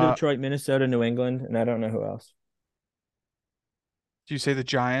Buffalo, Uh, Detroit, Minnesota, New England, and I don't know who else. do you say the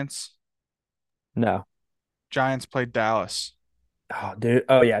Giants? No. Giants played Dallas. Oh, dude.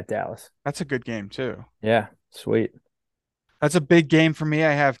 Oh yeah, Dallas. That's a good game too. Yeah, sweet. That's a big game for me.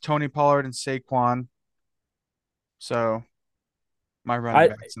 I have Tony Pollard and Saquon. So my running I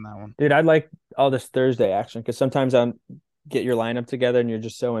backs in that one. Dude, I like all this Thursday action because sometimes I'm get your lineup together and you're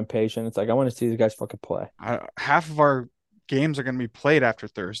just so impatient. It's like I want to see these guys fucking play. Half of our games are going to be played after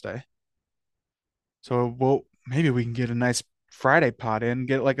Thursday. So maybe we can get a nice Friday pot in,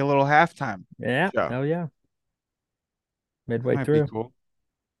 get like a little halftime Yeah, show. hell yeah. That Midway might be through. cool.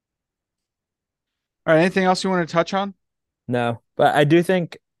 All right, anything else you want to touch on? No, but I do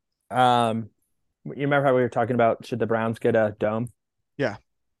think you remember how we were talking about should the Browns get a dome? Yeah.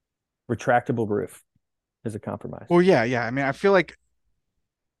 Retractable roof is a compromise. Well, yeah. I mean, I feel like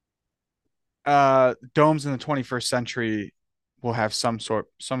domes in the 21st century will have some sort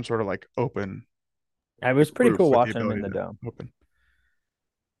of like open It was pretty roof cool with the watching them in ability the to dome open.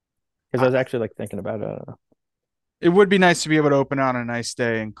 because I was I, actually like thinking about it. I don't know. it would be nice to be able to open on a nice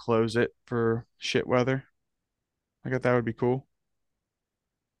day and close it for shit weather. I guess that would be cool.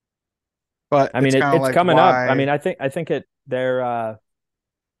 But I it's mean, kind of it's like coming up. I why mean, I think their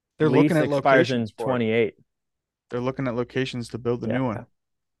they're looking lease at expires locations in for it. 28. They're looking at locations to build a Yeah. new one.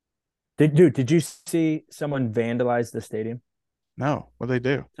 Did you see someone vandalize the stadium? No, what they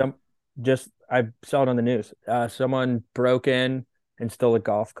do? Some just I saw it on the news. Someone broke in and stole a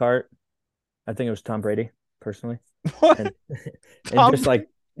golf cart. I think it was Tom Brady personally, What? and and Tom? just like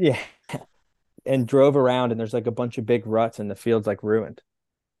yeah, and drove around and there's like a bunch of big ruts and the field's like ruined.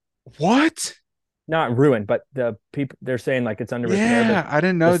 What? Not ruined, but the people they're saying like it's under repair, but Yeah, I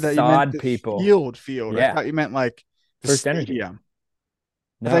didn't the know that you meant sod the people, field. I yeah, thought you meant like the First Energy. stadium.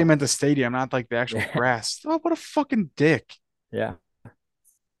 I thought you No, meant the stadium, not like the actual yeah, grass. Oh, what a fucking dick. yeah.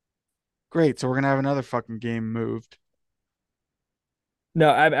 Great. So we're gonna have another fucking game moved. No,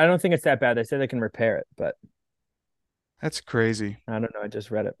 I don't think it's that bad. They say they can repair it, but That's crazy. I don't know. I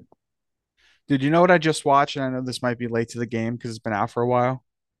just read it. Dude, you know what I just watched? And I know this might be late to the game because it's been out for a while.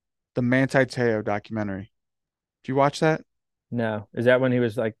 The Manti Te'o documentary. Do you watch that? No, is that when he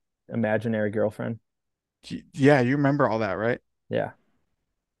was like imaginary girlfriend? Yeah, you remember all that, right? Yeah.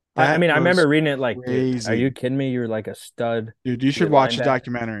 I That mean, I remember was reading it like, dude, are you crazy. kidding me? You're like a stud. Dude, you You're should a watch the linebacker.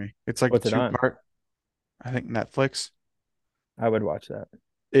 documentary. It's like a What's it two on? part, I think Netflix. I would watch that.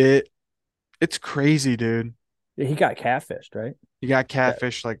 It it's crazy, dude. He got catfished, right? You got That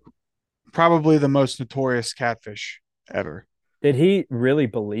catfish, like probably the most notorious catfish ever. did he really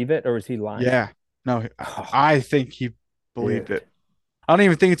believe it or was he lying? Yeah. No, Oh, I think he believed dude. it. I don't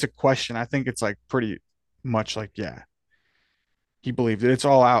even think it's a question. I think it's like pretty much like, yeah, he believed it. It's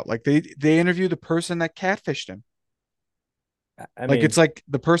all out. Like they interview the person that catfished him. I Like mean, it's like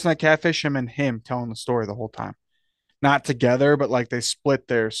the person that catfished him and him telling the story the whole time. Not together, but like they split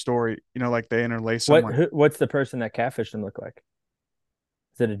their story, like they interlace them like what's the person that catfished him look like?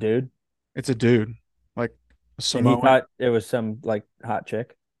 Is it a dude? it's a dude. Like a And he Samoan. thought it was some like hot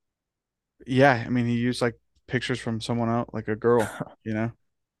chick. Yeah, I mean he used like pictures from someone else, like a girl.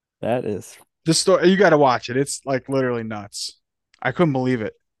 That is This story you gotta watch it. It's like literally nuts. I couldn't believe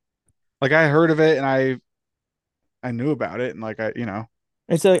it. Like I heard of it and I knew about it and like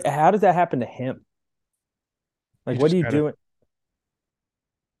it's like how does that happen to him? he Like what are just you got it. doing?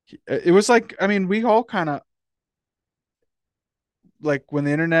 It was like I mean we all kind of like when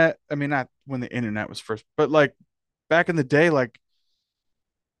the internet. I mean not when the internet was first, but like back in the day, like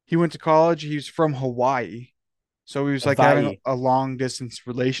he went to college. He was from Hawaii, so he was like having Hawaii. a long distance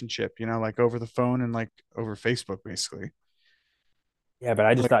relationship, like over the phone and like over Facebook, basically. Yeah, but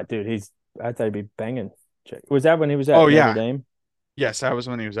I just Like, thought, dude, I thought he'd be banging chick. Was that when he was oh at Notre yeah, Dame? yes, that was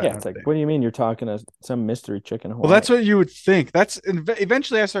when he was at Yeah, it's Notre like, Dame. what do you mean you're talking to some mystery chick in Well, Hawaii? that's what you would think. That's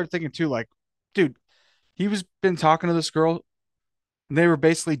eventually I started thinking too, like, dude, he was been talking to this girl. And they were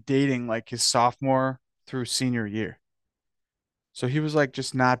basically dating like his sophomore through senior year. So he was like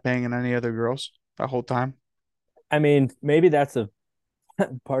just not banging any other girls the whole time. I mean, maybe that's a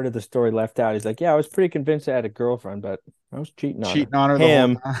part of the story left out. He's like, yeah, I was pretty convinced I had a girlfriend, but I was cheating on her. Cheating on her the whole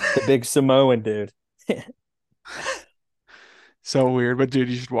Him, time. the big Samoan dude. So weird. But dude,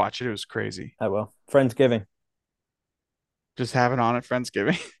 you should watch it. It was crazy. I will. Friendsgiving. Just have it on at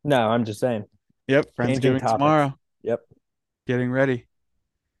Friendsgiving. No, I'm just saying. Yep, Changing Friendsgiving topics. tomorrow. Yep. Getting ready.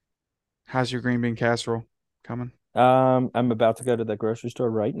 How's your green bean casserole coming? I'm about to go to the grocery store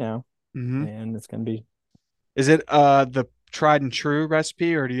right now, Mm-hmm. and it's gonna be Is it the tried and true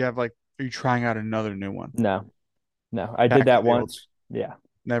recipe, or do you have like are you trying out another new one? no, no. I did Back to that the old, once. Yeah,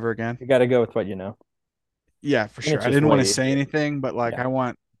 never again. you got to go with what you know, Yeah, for and sure. it's I just didn't want way to say easier. anything, but like Yeah, I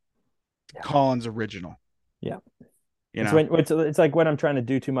want yeah, Colin's original. yeah. You It's know, when it's like when I'm trying to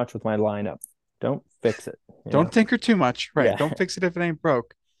do too much with my lineup. Don't fix it. You don't know. tinker too much. Right. Yeah. Don't fix it if it ain't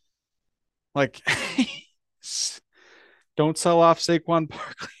broke. Like, don't sell off Saquon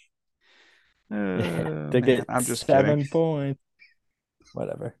Barkley. To Man, get I'm just kidding. 7 points.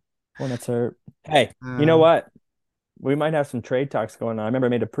 Whatever. When it's hurt. Hey, you know Uh, what? We might have some trade talks going on. I remember I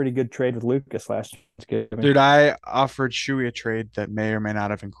made a pretty good trade with Lucas last Thanksgiving. dude, I offered Shuey a trade that may or may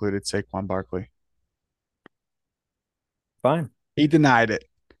not have included Saquon Barkley. Fine. He denied it.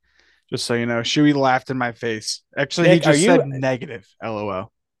 Just so you know, Shuey laughed in my face. Actually, he Nick, just said negative.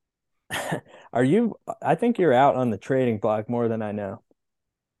 LOL. are you I think you're out on the trading block more than I know.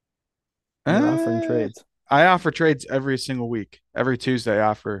 You're offering Uh, trades. I offer trades every single week. Every Tuesday, I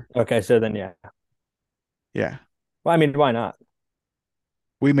offer. Okay, so then yeah. Yeah. Well, I mean, why not?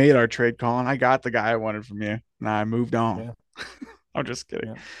 We made our trade, Colin. I got the guy I wanted from you. And I moved on. Yeah. I'm just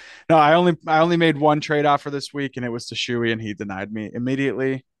kidding. Yeah. No, I only made one trade offer this week, and it was to Shuey, and he denied me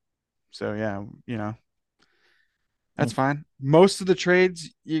immediately. So yeah, that's Mm. fine. Most of the trades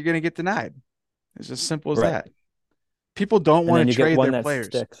you're gonna get denied. It's as simple as Right. that. People don't And want then to you get trade one their that players.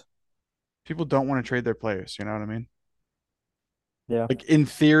 sticks. People don't want to trade their players. You know what I mean? Yeah. Like in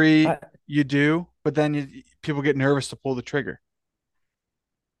theory, I you do, but then people get nervous to pull the trigger.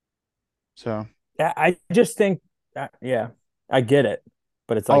 So, I just think yeah, I get it.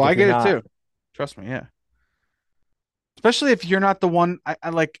 But it's oh, like I if you're get it not too. Trust me, yeah. Especially if you're not the one. I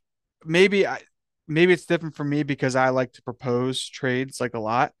like maybe I maybe it's different for me because I like to propose trades like a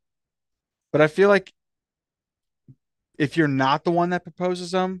lot. But I feel like if you're not the one that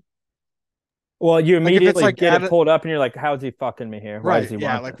proposes them, well, you like if it's immediately like get at it a, pulled up and you're like, how's he fucking me here? Why does right, he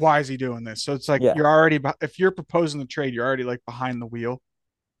yeah, want like this? why is he doing this? So it's like Yeah. you're already if you're proposing the trade, you're already like behind the wheel.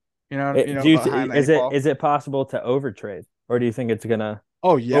 Do you Behind the is eight it ball. is it possible to overtrade, or do you think it's gonna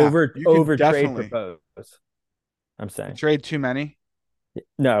Oh yeah, you can over trade definitely propose? I'm saying trade too many.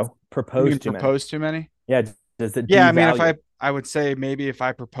 no You propose mean too many. propose too many? Yeah, Does it Yeah, I mean, if devalue? I would say maybe if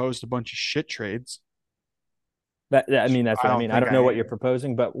I proposed a bunch of shit trades, I mean, that's I what I don't mean. I think don't know I what you're am.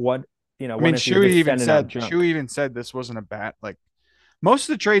 proposing, but what, I mean, what if you're just sending out junk? Shuey even said this wasn't a bat. Like most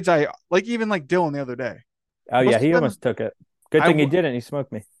of the trades I like, even like Dylan the other day, Oh yeah, most he of them almost took it. Good I thing he w- didn't. He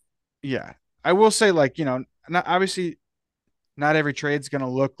smoked me. yeah, I will say like, not obviously not every trade's gonna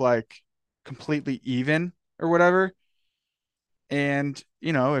look like completely even or whatever. And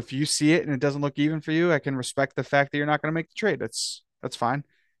if you see it and it doesn't look even for you, I can respect the fact that you're not gonna make the trade. That's fine.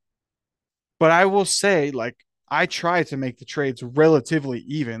 But I will say, like, I try to make the trades relatively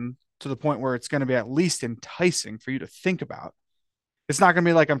even to the point where it's going to be at least enticing for you to think about. It's not going to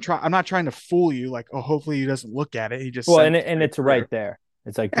be like I'm not trying to fool you. Like, oh, hopefully he doesn't look at it. He just Well, sent it and straight it's through. right there.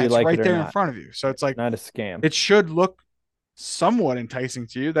 It's like, do Yeah, you it's like it right or there in not? front of you. So it's like Not a scam. it should look somewhat enticing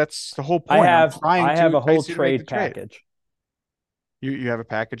to you. That's the whole point. I'm trying I to have a whole entice you to make the trade trade. package. You have a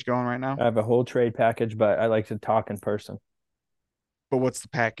package going right now, I have a whole trade package, but I like to talk in person. but what's the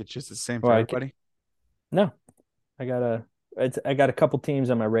package? Is it the same for Well, everybody? no, I got a couple teams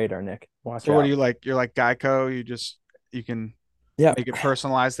on my radar, Nick. Watch So what do out. you like? You're like Geico. You can Yeah. make it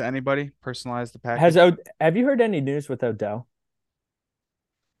personalized to anybody. Personalize the Has package. have you heard any news with Odell?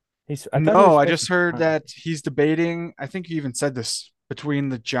 I thought he was No, I supposed just to heard sign. that he's debating. I think he even said this between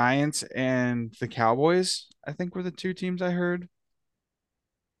the Giants and the Cowboys. I think were the two teams I heard.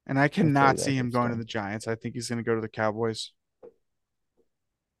 And I I'll tell you cannot that see him this going to time. the Giants. I think he's going to go to the Cowboys.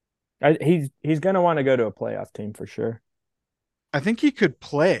 He's gonna want to go to a playoff team for sure. I think he could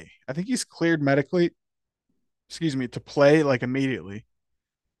play. I think he's cleared medically, excuse me, to play like immediately.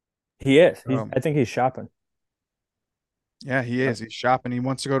 He is. Um, I think he's shopping. yeah, he Uh, is. He's shopping. He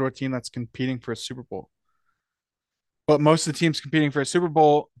wants to go to a team that's competing for a Super Bowl. But most of the teams competing for a Super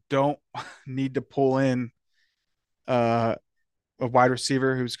Bowl don't need to pull in uh, a wide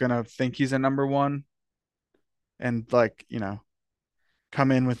receiver who's going to think he's a number one and like, come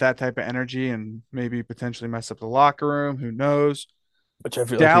in with that type of energy and maybe potentially mess up the locker room. Who knows? which I feel like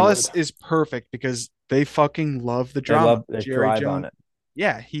he would. Dallas is perfect because they fucking love the drama. They Jerry thrive on Jones, it.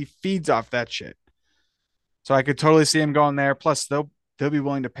 yeah, he feeds off that shit. So I could totally see him going there. Plus, they'll be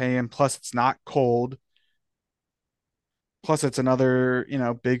willing to pay him. Plus, it's not cold. Plus, it's another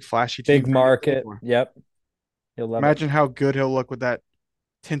big flashy team Big for you to play market. for. Yep. He'll love it. Imagine how good he'll look with that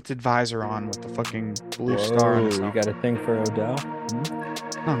tinted visor on with the fucking blue star on his Whoa, you helmet. got a thing for Odell?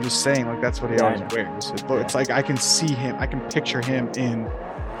 Hmm? No, I'm just saying, like that's what he Yeah, I always know. wears. Yeah, It's like I can see him. I can picture him in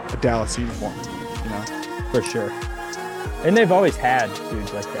a Dallas uniform. You know. for sure. And they've always had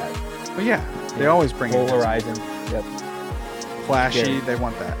dudes like that. But yeah, they always bring it Polarizing. Yep. flashy. Scary. They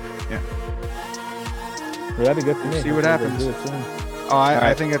want that. Yeah. Well, that'd be good for me. See what Hopefully happens. they'll do it soon. Oh, I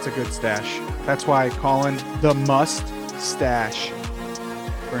right. think it's a good stash. That's why Colin the must stash.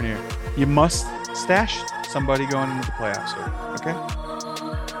 Bernier, you must stash somebody going into the playoffs here. Okay.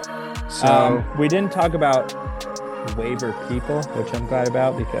 So We didn't talk about waiver people, which I'm glad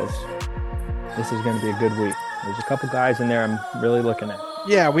about because this is going to be a good week. There's a couple guys in there I'm really looking at.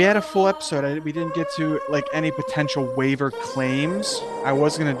 yeah, we had a full episode. We didn't get to like any potential waiver claims. I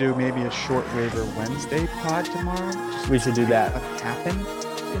was gonna do maybe a short waiver Wednesday pod tomorrow. We should do that. What happened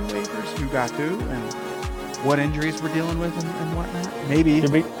in waivers? Who got who and what injuries we're dealing with and whatnot. Maybe We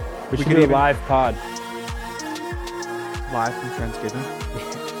should could do a even- live pod. live from Friendsgiving.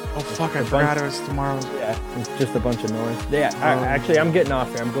 Oh fuck! I A forgot bunch- it was tomorrow. Yeah, it's just a bunch of noise. Yeah, actually, I'm getting off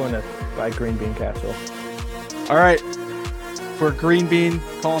here. I'm going to buy Green Bean Casserole. All right. For Green Bean,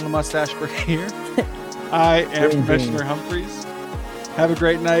 calling the mustache for here. I am Green Commissioner Bean. Humphreys. Have a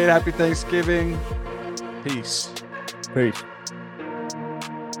great night. Happy Thanksgiving. Peace. Peace.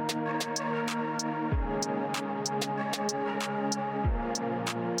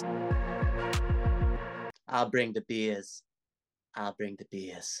 I'll bring the beers. I'll bring the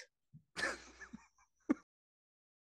beers.